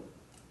ito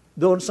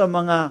doon sa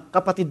mga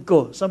kapatid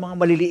ko, sa mga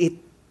maliliit,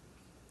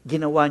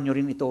 ginawa nyo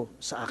rin ito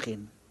sa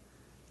akin.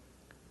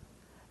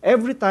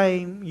 Every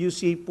time you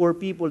see poor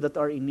people that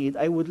are in need,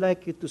 I would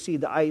like you to see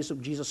the eyes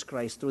of Jesus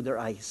Christ through their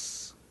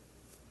eyes.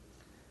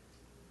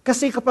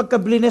 Kasi kapag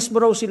ka-bless mo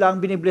raw sila, ang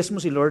binibless mo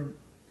si Lord,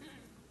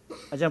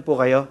 ayan po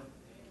kayo.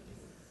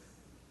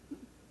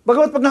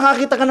 Bagamat pag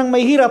nakakita ka ng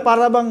may hirap,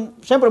 para bang,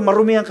 siyempre,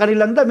 marumi ang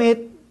kanilang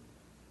damit,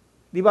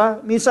 di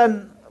ba?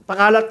 Minsan,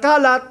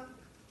 pakalat-kalat,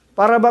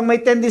 para bang may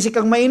tendency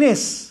kang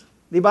mainis.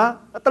 Di ba?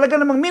 At talaga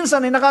namang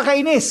minsan ay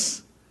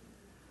nakakainis.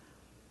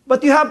 But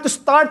you have to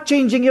start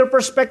changing your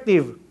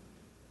perspective.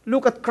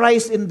 Look at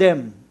Christ in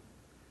them.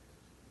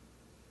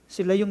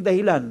 Sila yung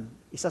dahilan,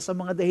 isa sa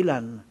mga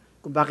dahilan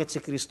kung bakit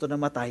si Kristo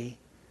namatay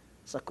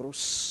sa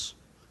krus.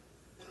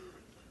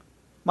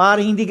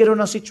 Maaaring hindi ganoon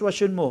ang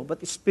sitwasyon mo,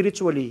 but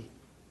spiritually,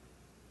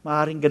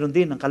 maaaring ganoon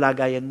din ang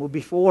kalagayan mo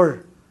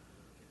before.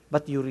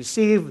 But you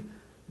receive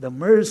the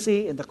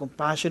mercy and the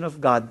compassion of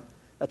God.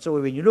 That's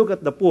why when you look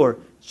at the poor,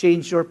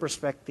 change your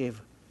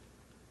perspective.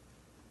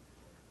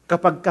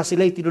 Kapag ka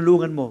sila'y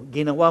tinulungan mo,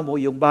 ginawa mo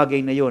yung bagay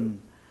na yon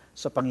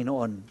sa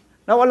Panginoon.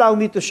 Now allow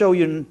me to show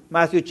you in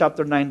Matthew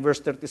chapter 9,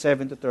 verse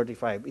 37 to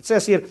 35. It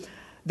says here,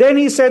 Then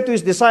he said to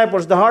his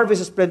disciples, The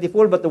harvest is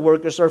plentiful, but the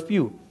workers are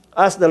few.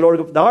 Ask the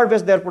Lord of the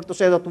harvest, therefore, to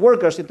send out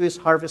workers into his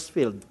harvest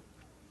field.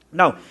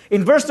 Now,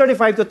 in verse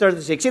 35 to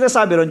 36,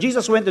 sinasabi ron,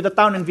 Jesus went to the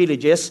town and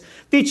villages,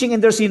 teaching in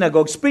their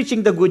synagogues,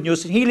 preaching the good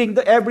news, healing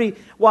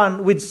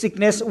everyone with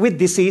sickness, with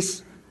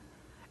disease.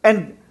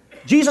 And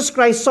Jesus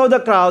Christ saw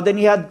the crowd, and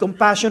he had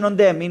compassion on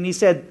them, and he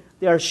said,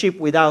 They are sheep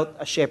without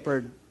a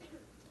shepherd.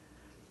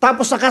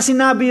 Tapos saka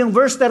sinabi yung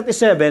verse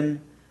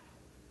 37,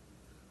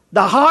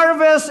 The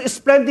harvest is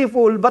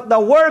plentiful, but the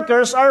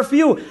workers are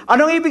few.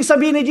 Anong ibig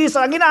sabihin ni Jesus?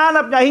 Ang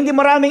hinahanap niya, hindi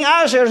maraming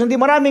ushers, hindi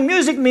maraming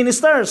music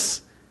ministers.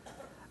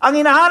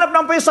 Ang hinahanap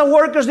ng sa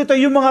workers dito,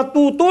 yung mga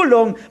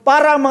tutulong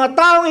para ang mga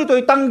taong ito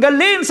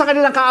itanggalin sa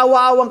kanilang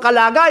kaawa-awang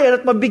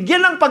kalagayan at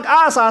mabigyan ng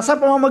pag-asa sa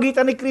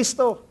pamamagitan ni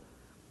Kristo.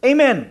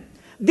 Amen.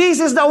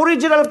 This is the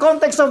original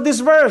context of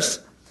this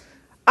verse.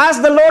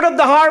 Ask the Lord of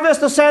the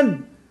harvest to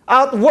send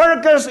out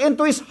workers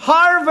into his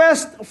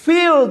harvest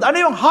field.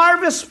 Ano yung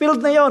harvest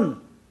field na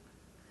yon?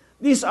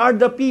 These are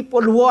the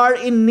people who are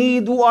in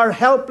need, who are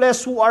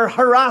helpless, who are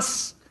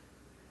harassed.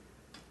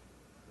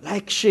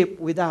 Like sheep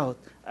without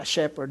a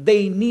shepherd.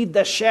 They need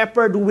the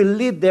shepherd who will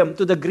lead them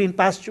to the green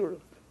pasture.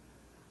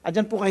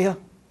 Adyan po kayo.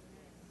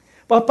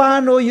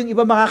 Paano yung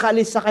iba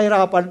makakaalis sa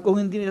kahirapan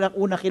kung hindi nila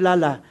una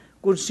kilala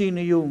kung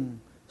sino yung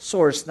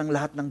source ng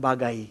lahat ng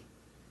bagay?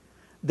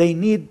 They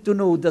need to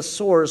know the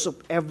source of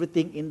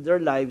everything in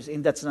their lives, and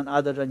that's none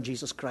other than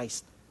Jesus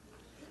Christ.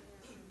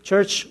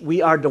 Church,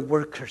 we are the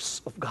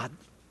workers of God.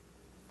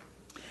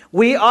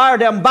 We are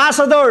the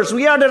ambassadors.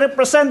 We are the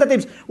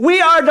representatives.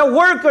 We are the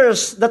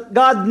workers that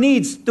God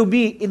needs to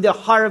be in the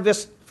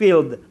harvest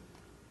field.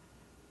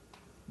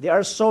 There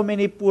are so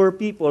many poor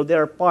people. They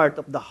are part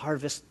of the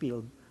harvest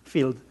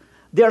field.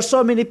 There are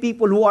so many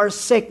people who are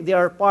sick. They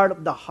are part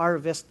of the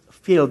harvest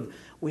field.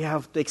 We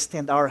have to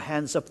extend our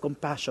hands of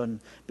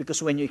compassion,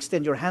 because when you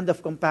extend your hand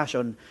of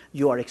compassion,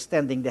 you are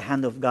extending the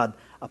hand of God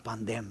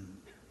upon them.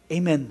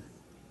 Amen.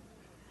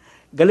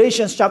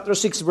 Galatians chapter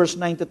 6, verse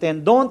 9 to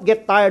 10. Don't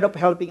get tired of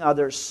helping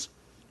others.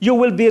 You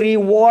will be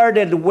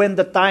rewarded when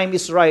the time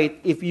is right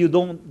if you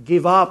don't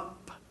give up.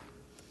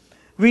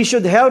 We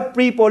should help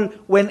people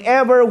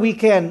whenever we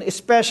can,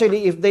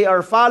 especially if they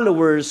are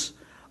followers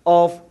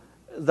of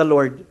the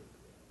Lord.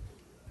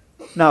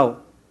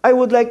 Now, I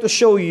would like to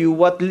show you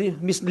what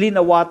Ms.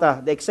 Lina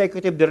Wata, the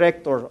executive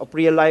director of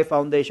Real Life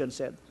Foundation,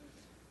 said.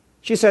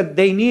 She said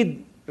they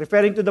need,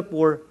 referring to the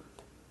poor,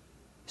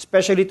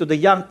 especially to the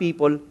young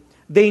people,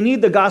 they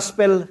need the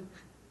gospel,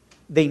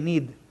 they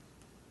need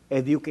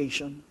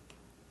education.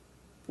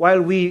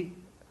 While we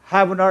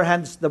have in our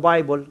hands the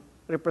Bible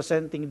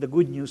representing the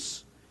good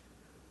news,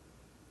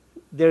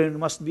 there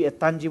must be a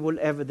tangible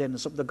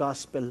evidence of the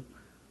gospel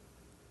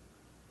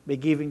by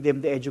giving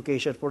them the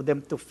education for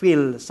them to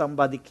feel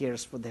somebody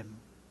cares for them.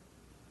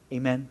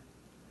 Amen?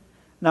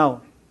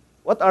 Now,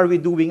 what are we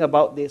doing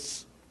about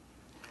this?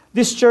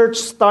 This church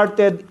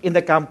started in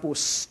the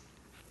campus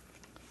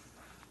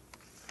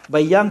by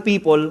young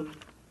people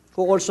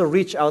who also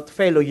reach out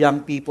fellow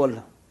young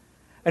people.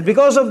 And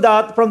because of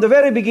that, from the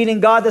very beginning,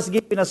 God has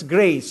given us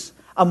grace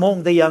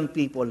among the young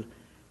people.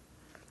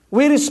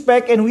 We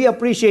respect and we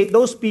appreciate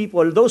those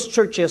people, those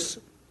churches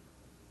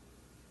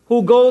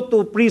who go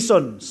to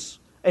prisons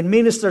and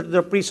minister to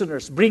the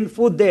prisoners, bring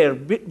food there,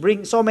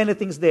 bring so many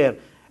things there,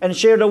 and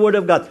share the word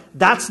of God.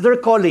 That's their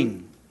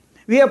calling.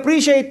 We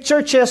appreciate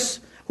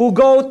churches who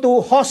go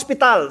to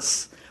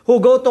hospitals, who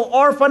go to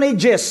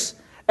orphanages,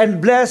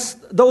 and bless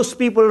those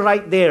people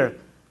right there.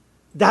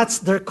 That's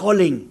their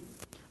calling.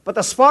 But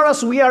as far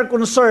as we are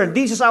concerned,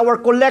 this is our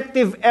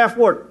collective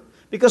effort.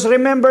 Because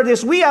remember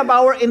this, we have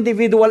our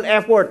individual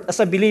effort as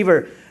a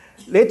believer.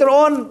 Later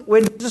on,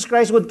 when Jesus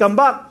Christ would come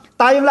back,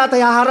 tayong lahat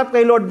ay haharap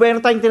kay Lord.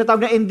 Meron tayong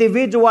tinatawag na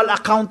individual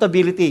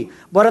accountability.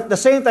 But at the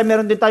same time,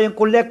 meron din tayong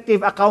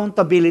collective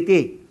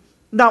accountability.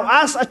 Now,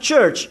 as a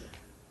church,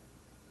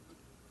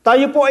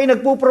 tayo po ay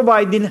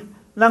nagpo-provide din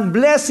ng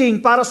blessing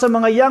para sa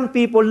mga young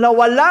people na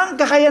walang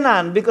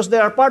kakayanan because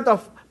they are part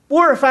of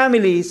poor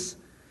families.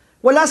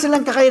 Wala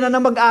silang kakayanan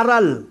na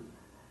mag-aral.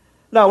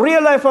 Now,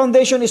 Real Life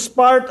Foundation is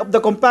part of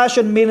the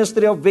Compassion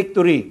Ministry of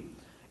Victory.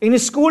 In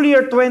school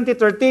year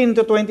 2013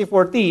 to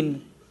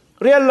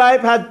 2014, Real Life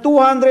had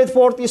 240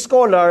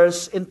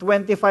 scholars in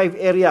 25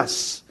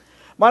 areas.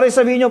 Mari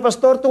sabihin nyo,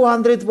 Pastor,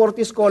 240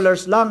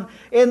 scholars lang,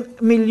 and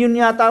milyon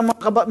yata ang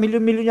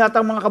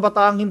mga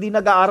kabataang hindi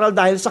nag-aaral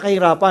dahil sa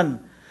kahirapan.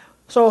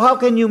 So how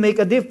can you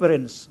make a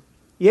difference?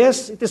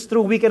 Yes, it is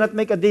true, we cannot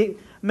make a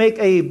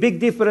big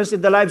difference in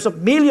the lives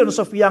of millions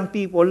of young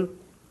people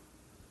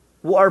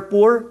who are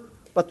poor,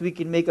 but we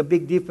can make a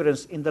big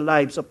difference in the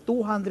lives of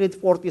 240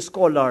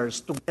 scholars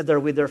together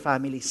with their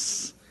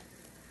families.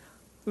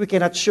 We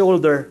cannot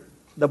shoulder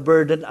the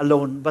burden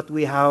alone, but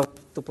we have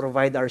to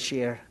provide our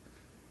share.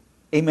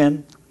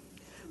 Amen.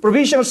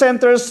 Provincial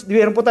centers,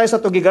 meron po tayo sa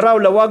Tugigaraw,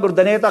 Lawag,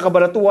 Urdaneta,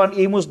 Cabanatuan,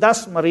 Imus,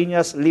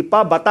 Dasmariñas,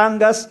 Lipa,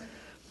 Batangas,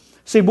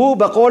 Cebu,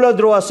 Bacolod,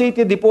 Roa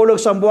City, Dipolog,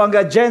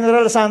 Zamboanga,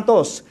 General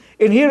Santos.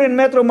 And here in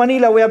Metro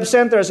Manila, we have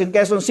centers in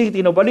Quezon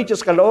City, Novaliches,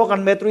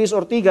 Caloocan, Metro East,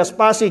 Ortigas,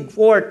 Pasig,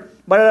 Fort,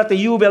 Balarte,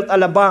 U-Belt,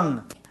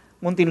 Alabang,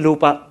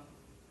 Muntinlupa.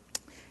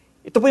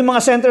 Ito po yung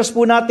mga centers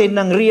po natin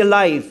ng Real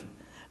Life.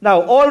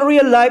 Now, all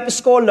Real Life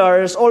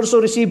scholars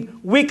also receive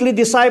weekly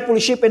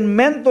discipleship and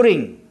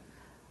mentoring.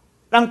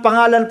 Ang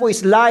pangalan po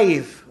is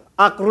LIFE.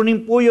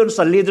 Acronym po yun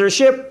sa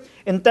leadership,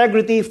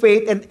 integrity,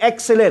 faith, and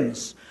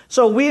excellence.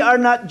 So we are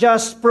not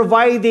just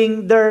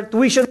providing their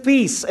tuition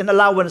fees and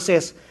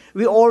allowances.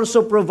 We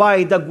also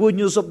provide the good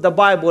news of the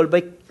Bible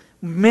by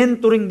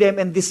mentoring them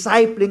and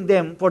discipling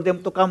them for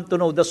them to come to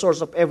know the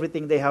source of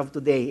everything they have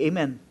today.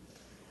 Amen.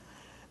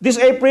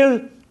 This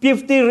April,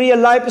 50 Real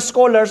Life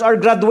scholars are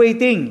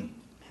graduating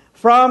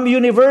from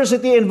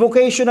university and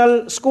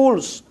vocational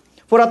schools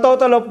for a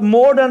total of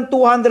more than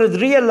 200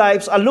 Real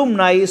Life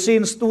alumni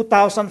since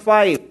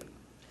 2005.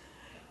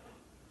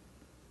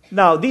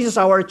 Now, this is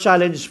our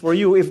challenge for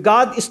you. If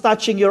God is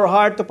touching your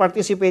heart to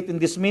participate in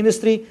this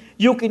ministry,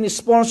 you can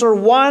sponsor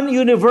one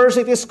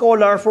university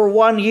scholar for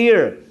 1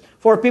 year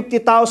for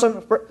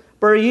 50,000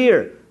 per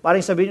year.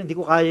 Parang sabihin, hindi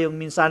ko kaya yung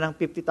minsanang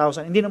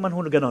 50,000. Hindi naman ho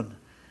ganon.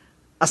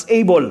 As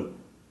able,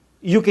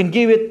 you can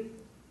give it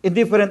in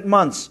different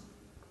months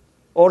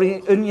or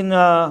in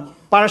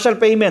partial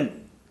payment.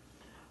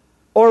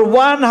 Or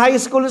one high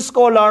school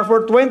scholar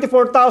for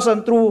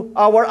 24,000 through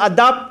our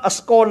Adapt a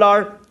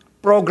Scholar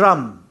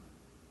program.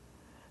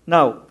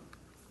 Now,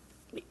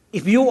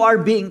 if you are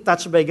being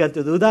touched by God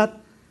to do that,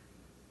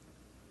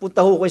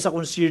 punta ho kayo sa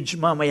concierge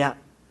mamaya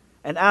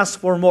and ask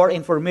for more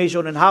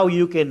information on how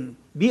you can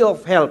be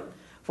of help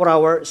for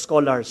our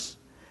scholars.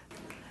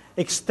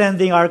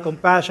 Extending our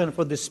compassion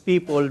for these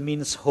people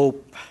means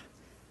hope.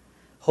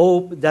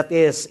 Hope that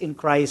is in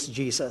Christ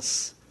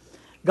Jesus.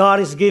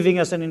 God is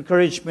giving us an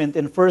encouragement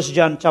in 1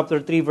 John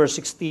chapter 3, verse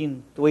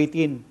 16 to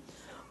 18.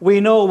 We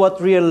know what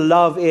real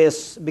love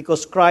is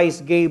because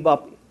Christ gave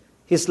up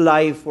His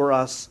life for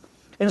us.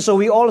 And so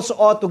we also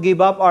ought to give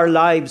up our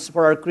lives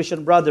for our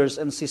Christian brothers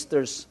and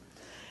sisters.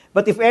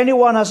 But if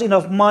anyone has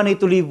enough money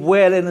to live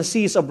well and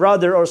sees a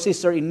brother or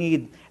sister in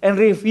need and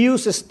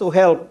refuses to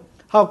help,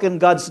 how can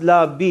God's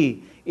love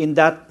be in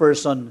that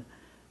person?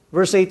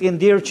 Verse 18,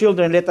 dear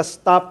children, let us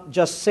stop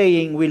just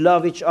saying we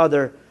love each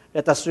other.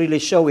 Let us really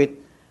show it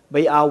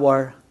by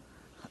our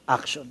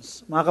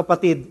actions. Mga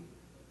kapatid,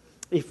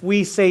 if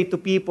we say to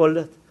people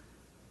that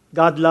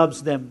God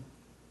loves them,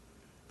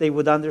 they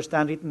would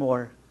understand it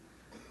more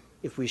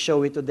if we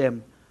show it to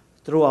them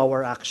through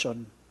our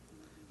action.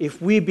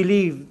 If we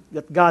believe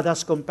that God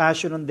has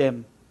compassion on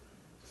them,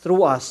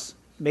 through us,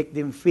 make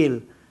them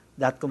feel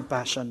that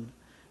compassion.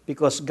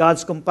 Because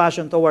God's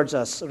compassion towards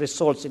us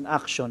results in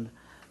action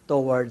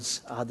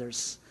towards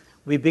others.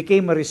 We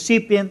became a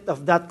recipient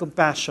of that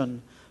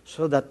compassion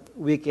so that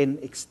we can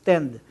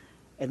extend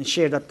and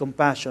share that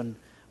compassion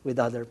with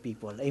other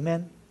people.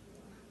 Amen?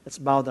 Let's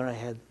bow down our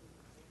head.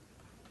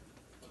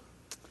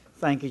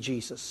 Thank you,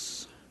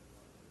 Jesus.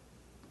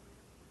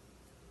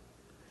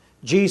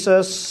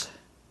 Jesus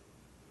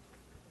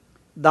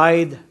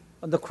died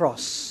on the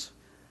cross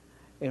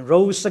and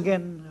rose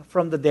again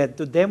from the dead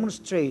to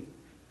demonstrate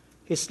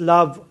His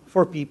love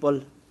for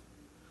people,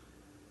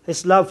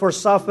 His love for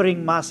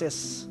suffering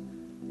masses,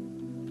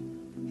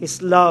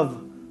 His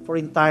love for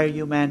entire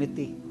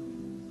humanity.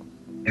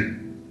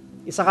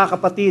 Isa ka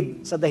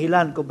kapatid sa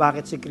dahilan kung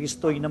bakit si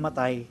Kristo'y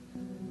namatay.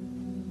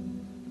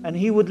 And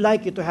He would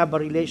like you to have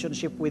a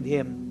relationship with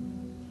Him.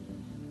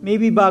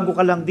 Maybe bago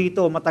ka lang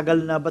dito,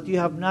 matagal na, but you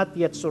have not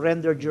yet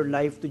surrendered your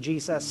life to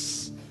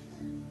Jesus.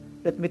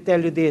 Let me tell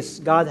you this,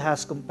 God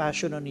has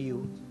compassion on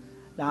you.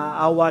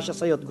 Naaawa siya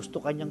sa iyo at gusto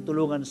kanyang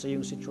tulungan sa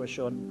iyong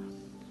sitwasyon.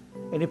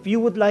 And if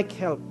you would like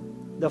help,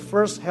 the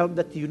first help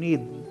that you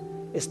need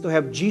is to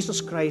have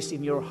Jesus Christ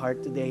in your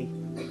heart today.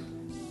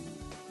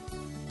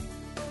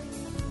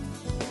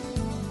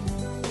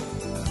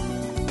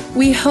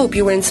 We hope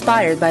you were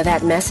inspired by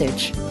that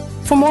message.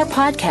 For more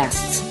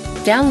podcasts,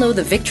 download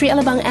the Victory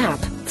Alabang app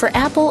for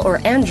Apple or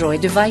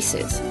Android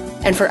devices.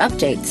 And for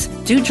updates,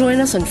 do join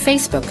us on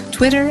Facebook,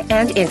 Twitter,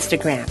 and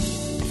Instagram.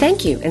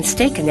 Thank you and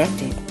stay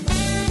connected.